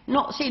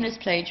not seen as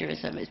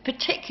plagiarism. It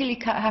particularly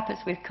happens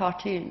with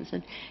cartoons,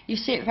 and you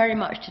see it very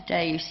much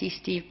today. You see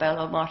Steve Bell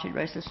or Martin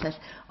Rose says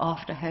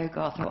after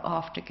Hogarth or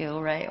after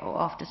Gilray or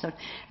after so.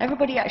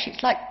 Everybody actually,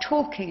 it's like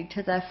talking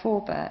to their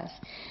forebears.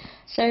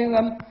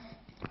 So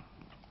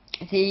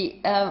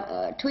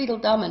the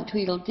Tweedledum and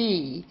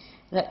Tweedledee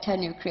that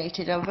Tenniel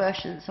created are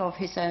versions of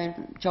his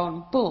own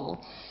John Bull.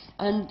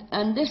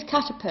 And this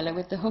caterpillar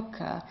with the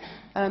hooker,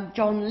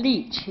 John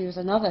Leech, who was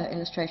another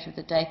illustrator of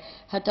the day,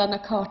 had done a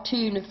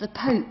cartoon of the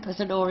Pope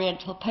as an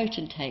Oriental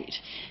potentate.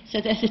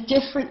 So there's a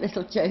different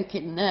little joke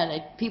in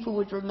there. People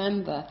would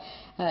remember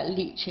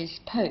Leech's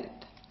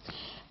Pope.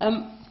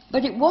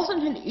 But it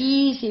wasn't an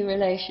easy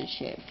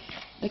relationship,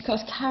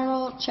 because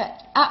Carroll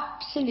checked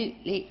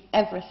absolutely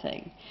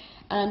everything.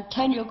 And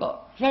Tenniel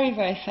got very,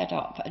 very fed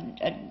up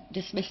and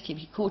dismissed him.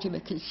 He called him a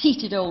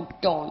conceited old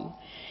Don.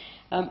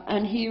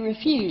 And he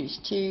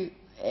refused to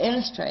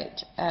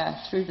illustrate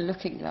through the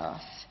looking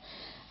glass.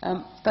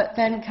 But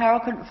then Carroll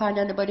couldn't find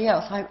anybody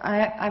else.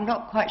 I'm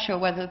not quite sure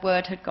whether the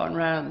word had gone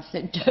round,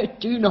 said,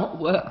 do not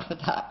work for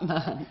that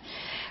man.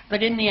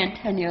 But in the end,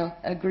 Tenniel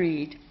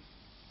agreed.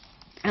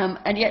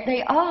 And yet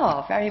they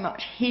are very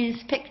much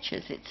his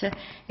pictures.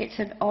 It's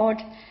an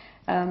odd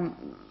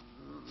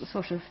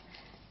sort of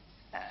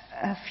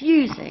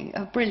fusing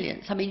of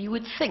brilliance. I mean, you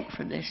would think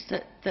from this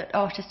that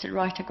artist and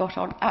writer got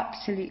on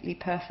absolutely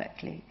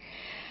perfectly.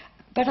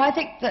 But I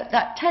think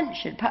that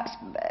tension, perhaps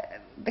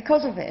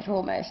because of it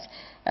almost,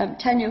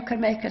 Tenniel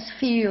can make us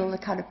feel the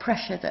kind of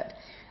pressure that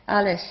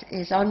Alice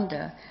is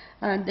under.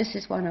 And this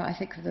is one, I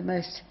think, of the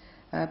most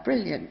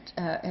brilliant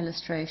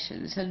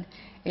illustrations. And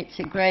it's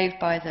engraved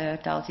by the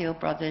Dalziel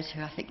brothers,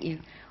 who I think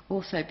you've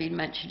also been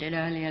mentioned in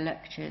earlier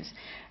lectures.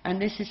 And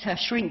this is her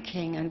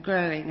shrinking and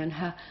growing, and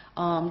her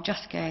arm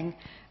just going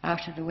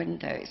out of the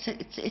window.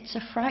 It's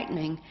a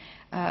frightening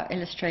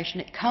illustration.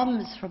 It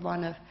comes from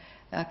one of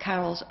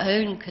Carroll's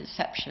own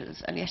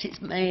conceptions, and yet it's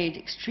made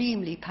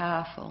extremely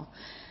powerful,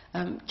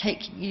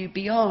 taking you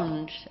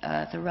beyond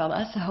the realm,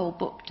 as the whole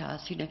book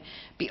does, you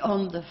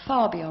know,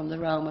 far beyond the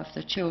realm of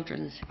the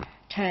children's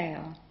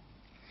tale.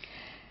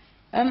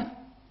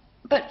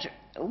 But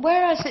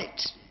whereas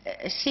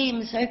it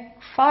seems so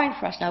fine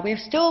for us now, we're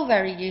still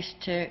very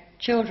used to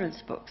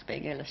children's books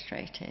being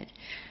illustrated,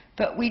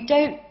 but we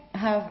don't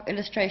have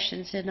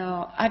illustrations in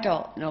our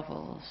adult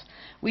novels.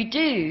 We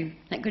do,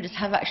 thank goodness,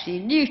 have actually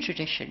a new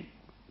tradition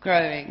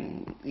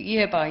growing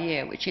year by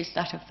year, which is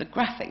that of the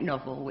graphic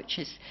novel, which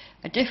is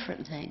a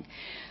different thing.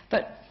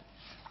 But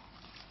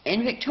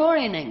in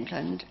Victorian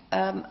England,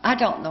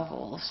 adult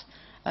novels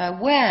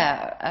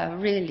were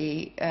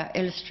really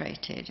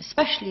illustrated,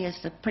 especially as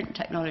the print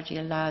technology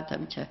allowed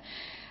them to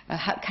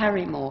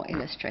carry more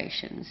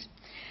illustrations.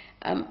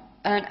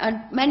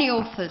 and many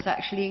authors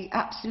actually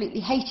absolutely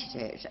hated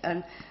it.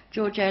 And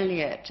George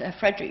Eliot,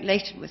 Frederick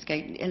Leighton was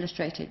going to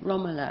illustrate it,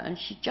 Romola, and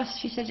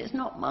she said, it's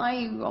not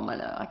my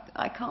Romola,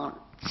 I can't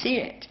see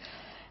it.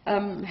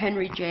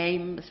 Henry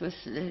James was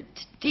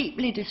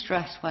deeply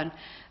distressed when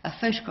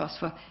photographs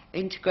were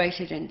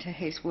integrated into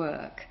his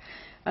work.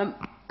 And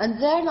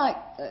they're like,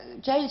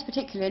 James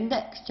particularly,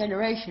 next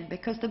generation,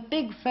 because the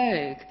big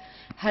vogue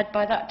had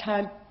by that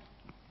time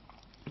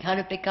kind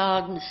of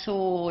begun, the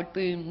sword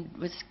boom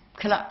was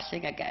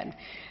collapsing again.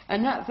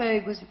 And that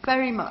vogue was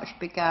very much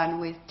began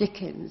with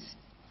Dickens.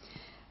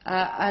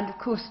 And of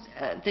course,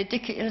 the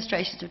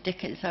illustrations of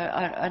Dickens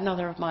are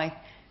another of my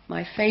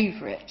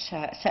favourite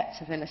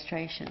sets of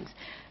illustrations.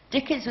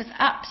 Dickens was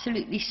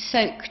absolutely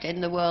soaked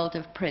in the world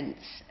of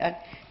prints.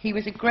 He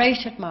was a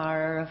great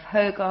admirer of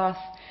Hogarth,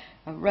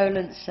 of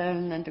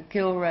Rowlandson and of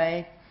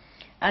Gilray.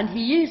 And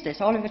he used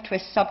this. Oliver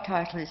Twist's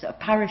subtitle is A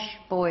Parish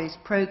Boy's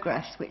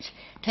Progress, which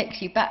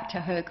takes you back to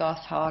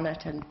Hogarth's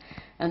Harlot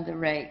and the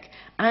Rake,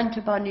 and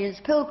to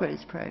Bunyan's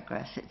Pilgrim's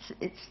Progress.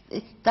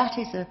 That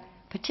is a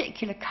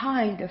particular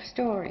kind of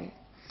story.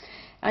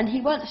 And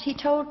he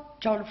told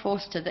John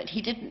Forster that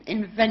he didn't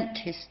invent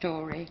his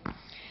story.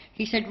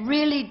 He said,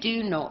 really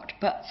do not,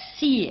 but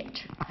see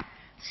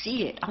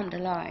it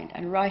underlined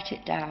and write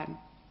it down.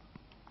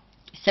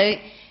 So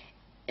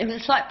it was a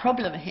slight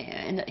problem here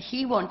in that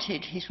he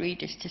wanted his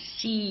readers to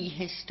see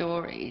his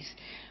stories,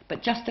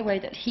 but just the way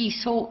that he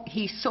saw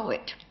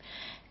it.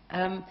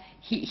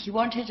 He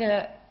wanted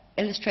an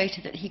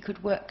illustrator that he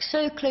could work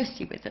so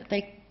closely with that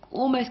they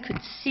almost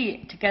could see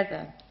it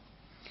together.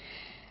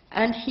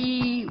 And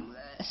he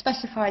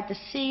specified the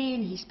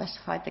scene, he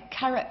specified the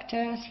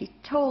characters, he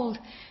told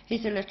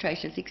his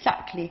illustrators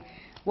exactly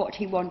what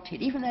he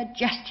wanted, even their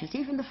gestures,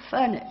 even the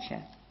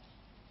furniture.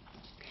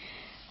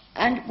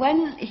 And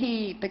when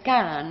he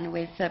began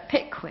with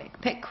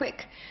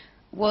Pickwick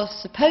was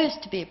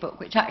supposed to be a book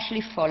which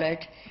actually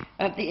followed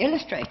the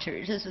illustrator.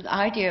 It was an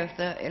idea of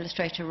the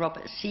illustrator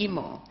Robert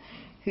Seymour,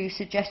 who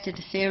suggested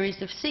a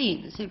series of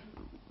scenes,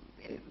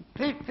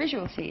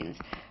 visual scenes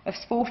of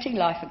sporting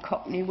life and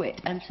Cockney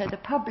wit. And so the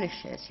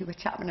publishers, who were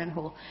Chapman and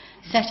Hall,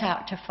 set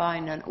out to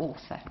find an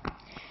author.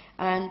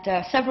 And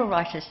several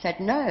writers said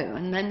no.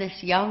 And then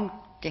this young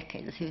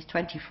Dickens, who was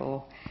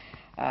 24,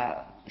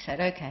 said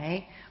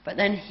okay. But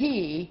then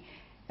he,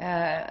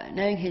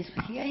 knowing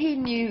he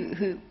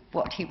knew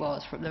what he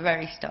was from the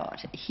very start.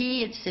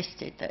 He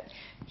insisted that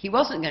he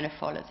wasn't going to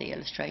follow the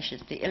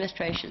illustrations. The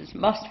illustrations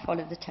must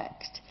follow the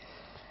text.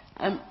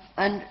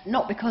 And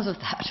not because of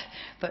that,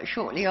 but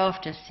shortly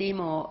after,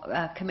 Seymour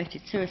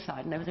committed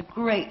suicide, and there was a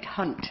great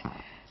hunt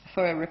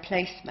for a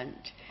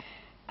replacement.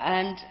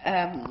 And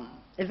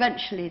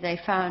eventually they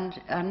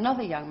found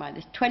another young man,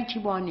 this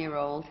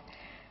 21-year-old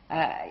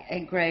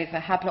engraver,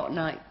 Hablot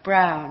Knight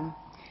Brown,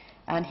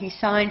 and he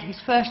signed his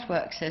first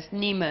work as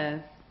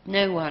Nemo,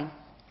 no one.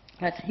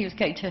 He was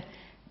going to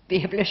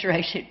be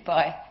obliterated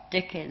by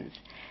Dickens.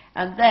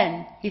 And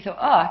then he thought,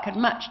 I can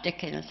match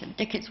Dickens, and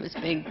Dickens was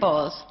being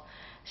Boz.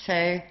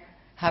 So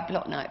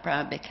Hablot Knight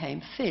Brown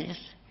became Phiz,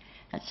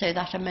 and so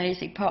that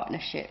amazing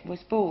partnership was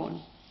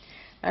born.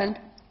 And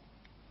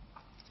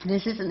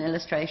this is an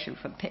illustration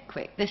from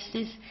Pickwick. This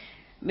is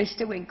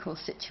Mr.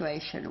 Winkle's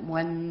situation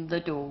when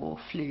the door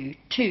flew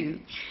to.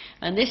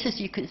 And this,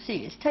 as you can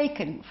see, is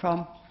taken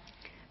from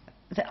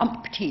the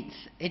umpteenth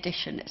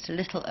edition. It's a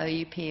little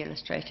OUP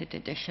illustrated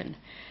edition,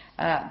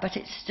 but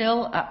it's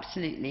still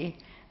absolutely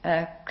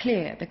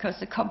clear because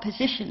the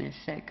composition is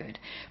so good.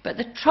 But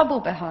the trouble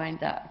behind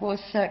that was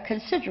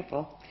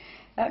considerable.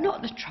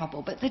 Not the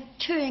trouble, but the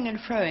toing and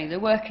froing, the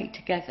working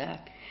together.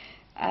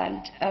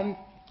 And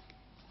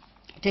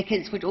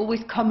Dickens would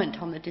always comment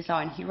on the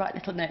design. He'd write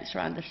little notes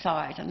around the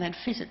side, and then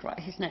Phiz would write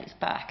his notes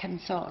back,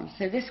 and so on.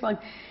 So this one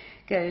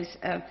goes,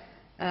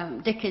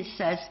 Dickens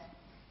says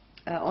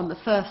on the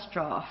first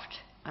draft,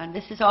 and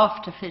this is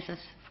after Phiz has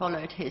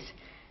followed his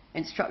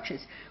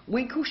instructions,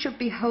 Winkle should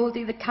be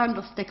holding the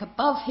candlestick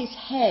above his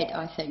head,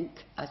 I think,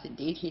 as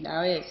indeed he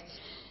now is.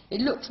 It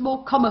looks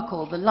more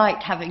comical, the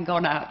light having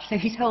gone out, so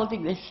he's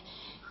holding this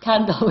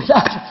candle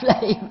without a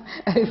flame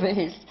over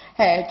his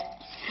head.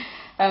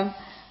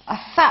 A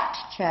fat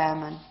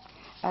chairman,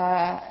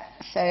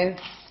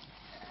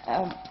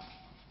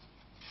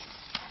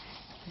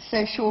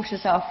 so short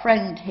as our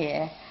friend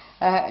here,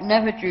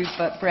 never drew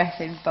but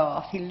breath in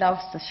Bath. He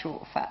loves the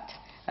short, fat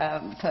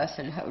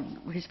person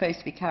who's supposed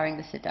to be carrying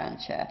the sedan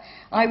chair.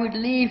 I would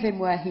leave him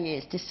where he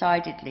is,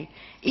 decidedly.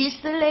 Is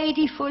the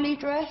lady fully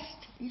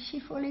dressed? Is she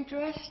fully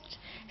dressed?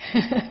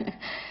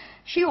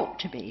 She ought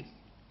to be.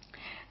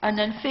 And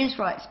then Phiz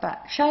writes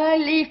back, shall I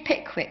leave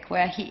Pickwick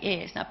where he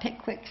is? Now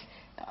Pickwick's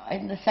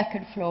in the first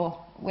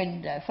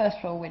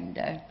floor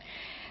window.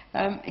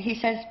 He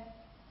says,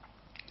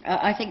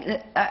 I think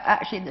that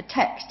actually in the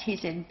text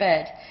he's in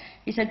bed.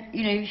 He said,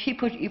 you know, if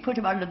you put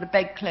him under the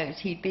bedclothes,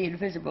 he'd be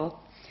invisible.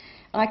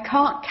 I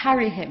can't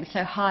carry him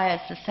so high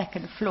as the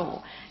second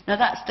floor. Now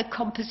that's the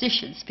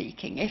composition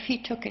speaking. If he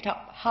took it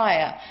up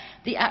higher,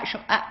 the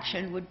actual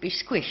action would be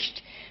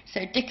squished.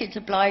 So Dickens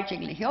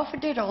obligingly, he often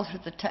did alter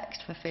the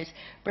text for Phiz,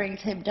 brings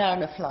him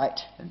down a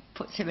flight and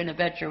puts him in a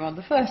bedroom on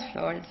the first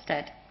floor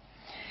instead.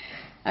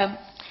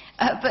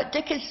 But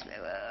Dickens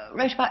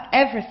wrote about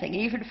everything,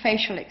 even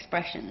facial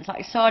expressions,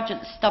 like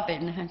Sergeant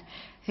Stubbin,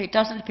 who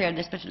doesn't appear in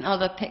this but in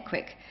other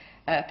Pickwick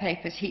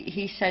papers.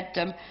 He said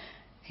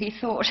he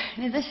thought,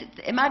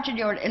 imagine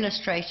you're an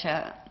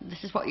illustrator,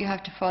 this is what you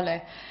have to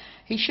follow.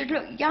 He should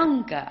look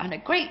younger and a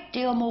great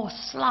deal more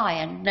sly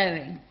and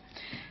knowing.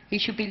 He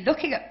should be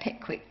looking at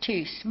Pickwick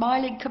too,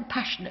 smiling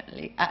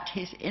compassionately at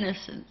his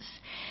innocence.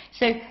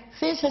 So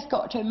Phiz has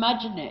got to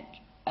imagine it,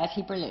 as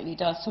he brilliantly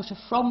does, sort of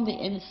from the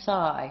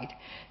inside,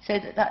 so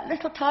that that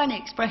little tiny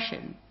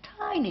expression,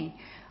 tiny,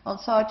 on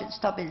Sergeant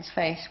Stubbin's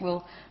face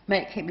will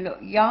make him look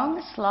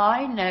young,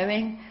 sly,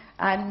 knowing,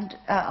 and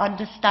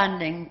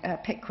understanding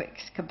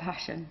Pickwick's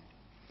compassion.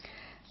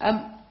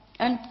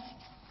 And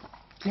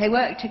they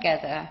work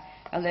together,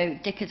 although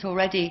Dickens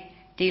already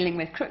dealing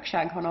with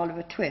Cruikshank on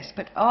Oliver Twist,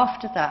 but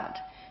after that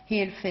he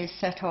and Phiz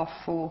set off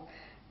for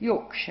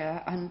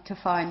Yorkshire and to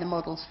find the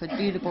models for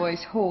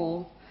Dotheboys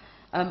Hall.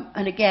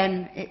 And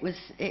again, it was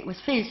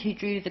Phiz who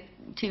drew the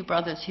two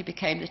brothers who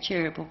became the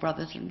Cheeryble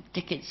brothers, and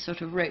Dickens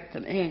sort of wrote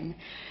them in.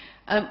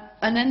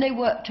 And then they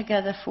worked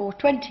together for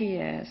 20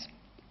 years.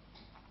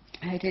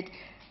 They did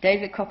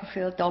David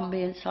Copperfield,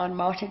 Dombey and Son,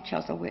 Martin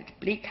Chuzzlewit,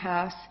 Bleak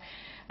House,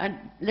 and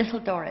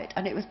Little Dorrit.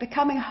 And it was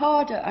becoming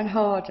harder and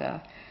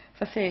harder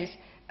for Phiz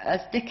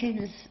as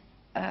Dickens'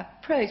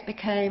 prose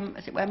became,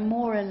 as it were,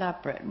 more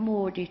elaborate,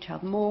 more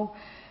detailed, more.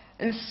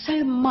 There was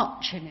so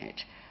much in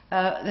it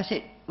that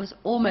it was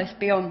almost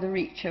beyond the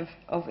reach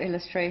of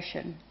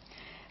illustration.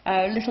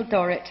 Little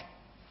Dorrit,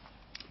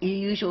 the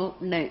usual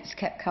notes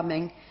kept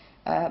coming.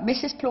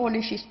 Mrs.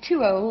 Plornish is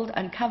too old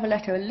and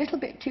Cavaletto a little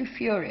bit too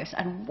furious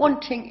and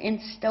wanting in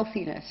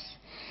stealthiness.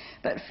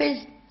 But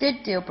Phiz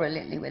did deal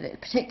brilliantly with it,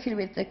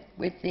 particularly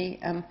with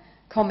the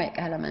comic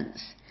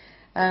elements,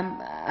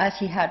 as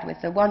he had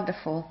with the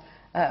wonderful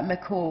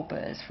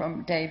Micawbers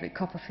from David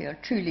Copperfield,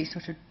 truly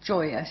sort of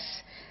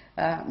joyous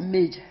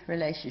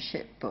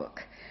mid-relationship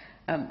book.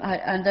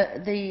 And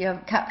the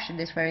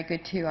caption is very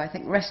good too, I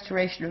think,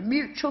 restoration of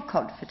mutual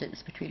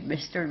confidence between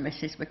Mr. and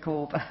Mrs.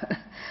 Micawber.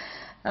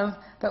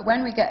 But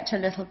when we get to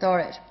Little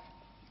Dorrit,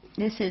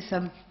 this is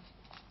a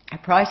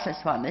priceless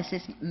one. This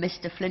is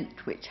Mr.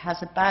 Flint, which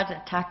has a bad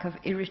attack of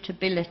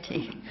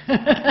irritability.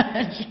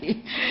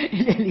 She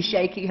nearly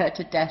shaking her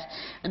to death.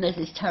 And there's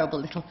this terrible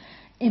little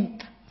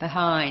imp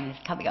behind,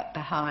 coming up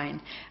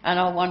behind. And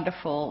our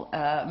wonderful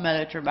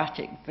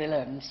melodramatic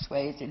villain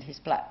sways in his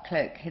black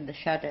cloak in the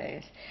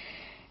shadows.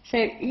 So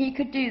he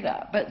could do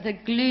that. But the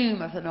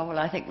gloom of the novel,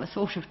 I think, was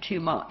sort of too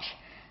much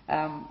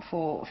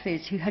for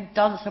Phiz, who had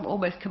done some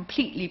almost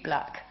completely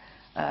black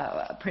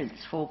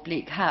prints for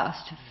Bleak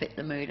House to fit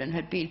the mood and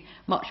had been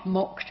much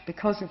mocked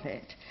because of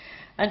it.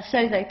 And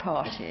so they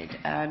parted,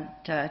 and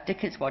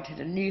Dickens wanted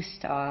a new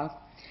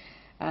style,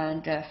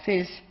 and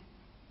Phiz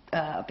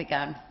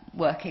began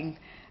working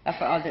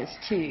for others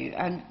too.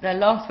 And their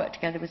last work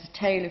together was A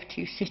Tale of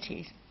Two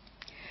Cities.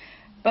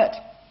 But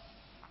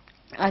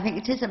I think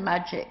it is a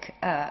magic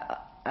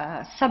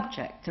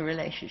subject, the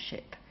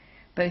relationship,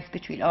 both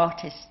between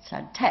artists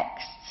and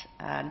texts,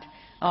 and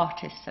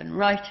artists and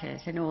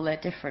writers in all their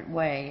different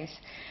ways.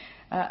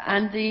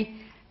 And the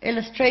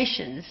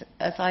illustrations,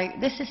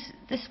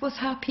 this was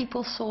how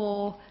people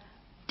saw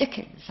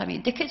Dickens. I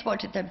mean, Dickens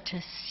wanted them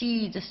to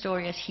see the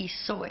story as he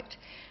saw it.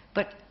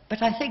 But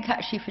I think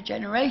actually for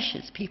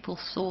generations people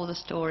saw the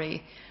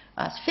story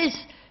as Phiz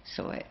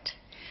saw it.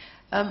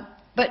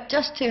 But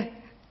just to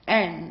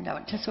end, I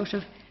want to sort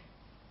of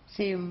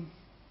zoom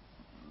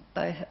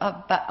both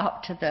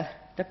up to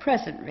the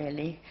present,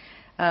 really,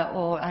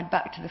 and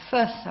back to the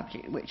first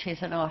subject, which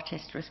is an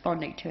artist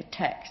responding to a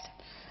text.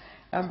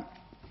 And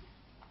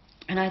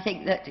I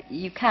think that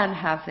you can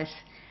have this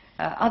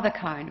other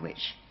kind,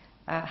 which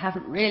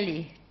haven't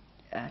really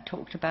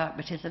talked about,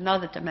 but is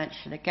another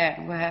dimension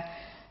again, where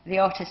the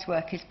artist's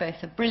work is both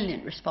a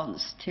brilliant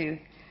response to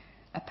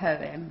a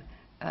poem,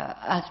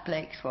 as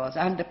Blake's was,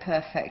 and a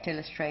perfect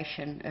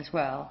illustration as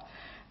well.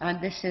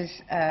 And this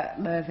is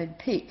Mervyn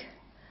Peake,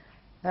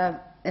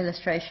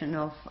 illustration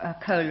of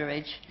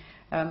Coleridge,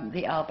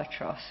 The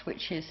Albatross,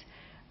 which is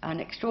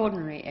an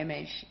extraordinary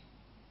image,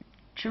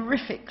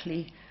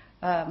 terrifically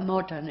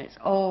modern. It's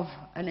of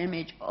an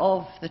image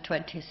of the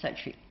 20th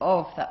century,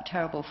 of that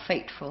terrible,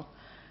 fateful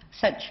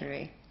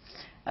century,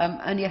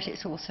 and yet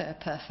it's also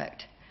a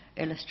perfect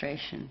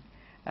illustration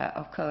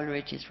of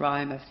Coleridge's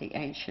rhyme of the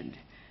Ancient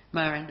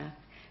Mariner.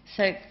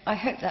 So I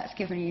hope that's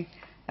given you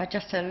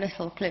just a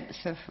little glimpse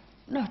of,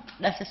 not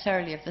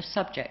necessarily of the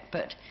subject,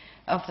 but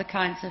of the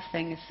kinds of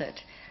things that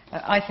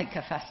I think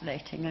are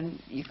fascinating, and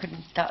you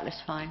can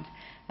doubtless find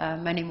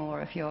many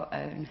more of your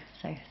own.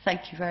 So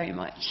thank you very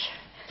much.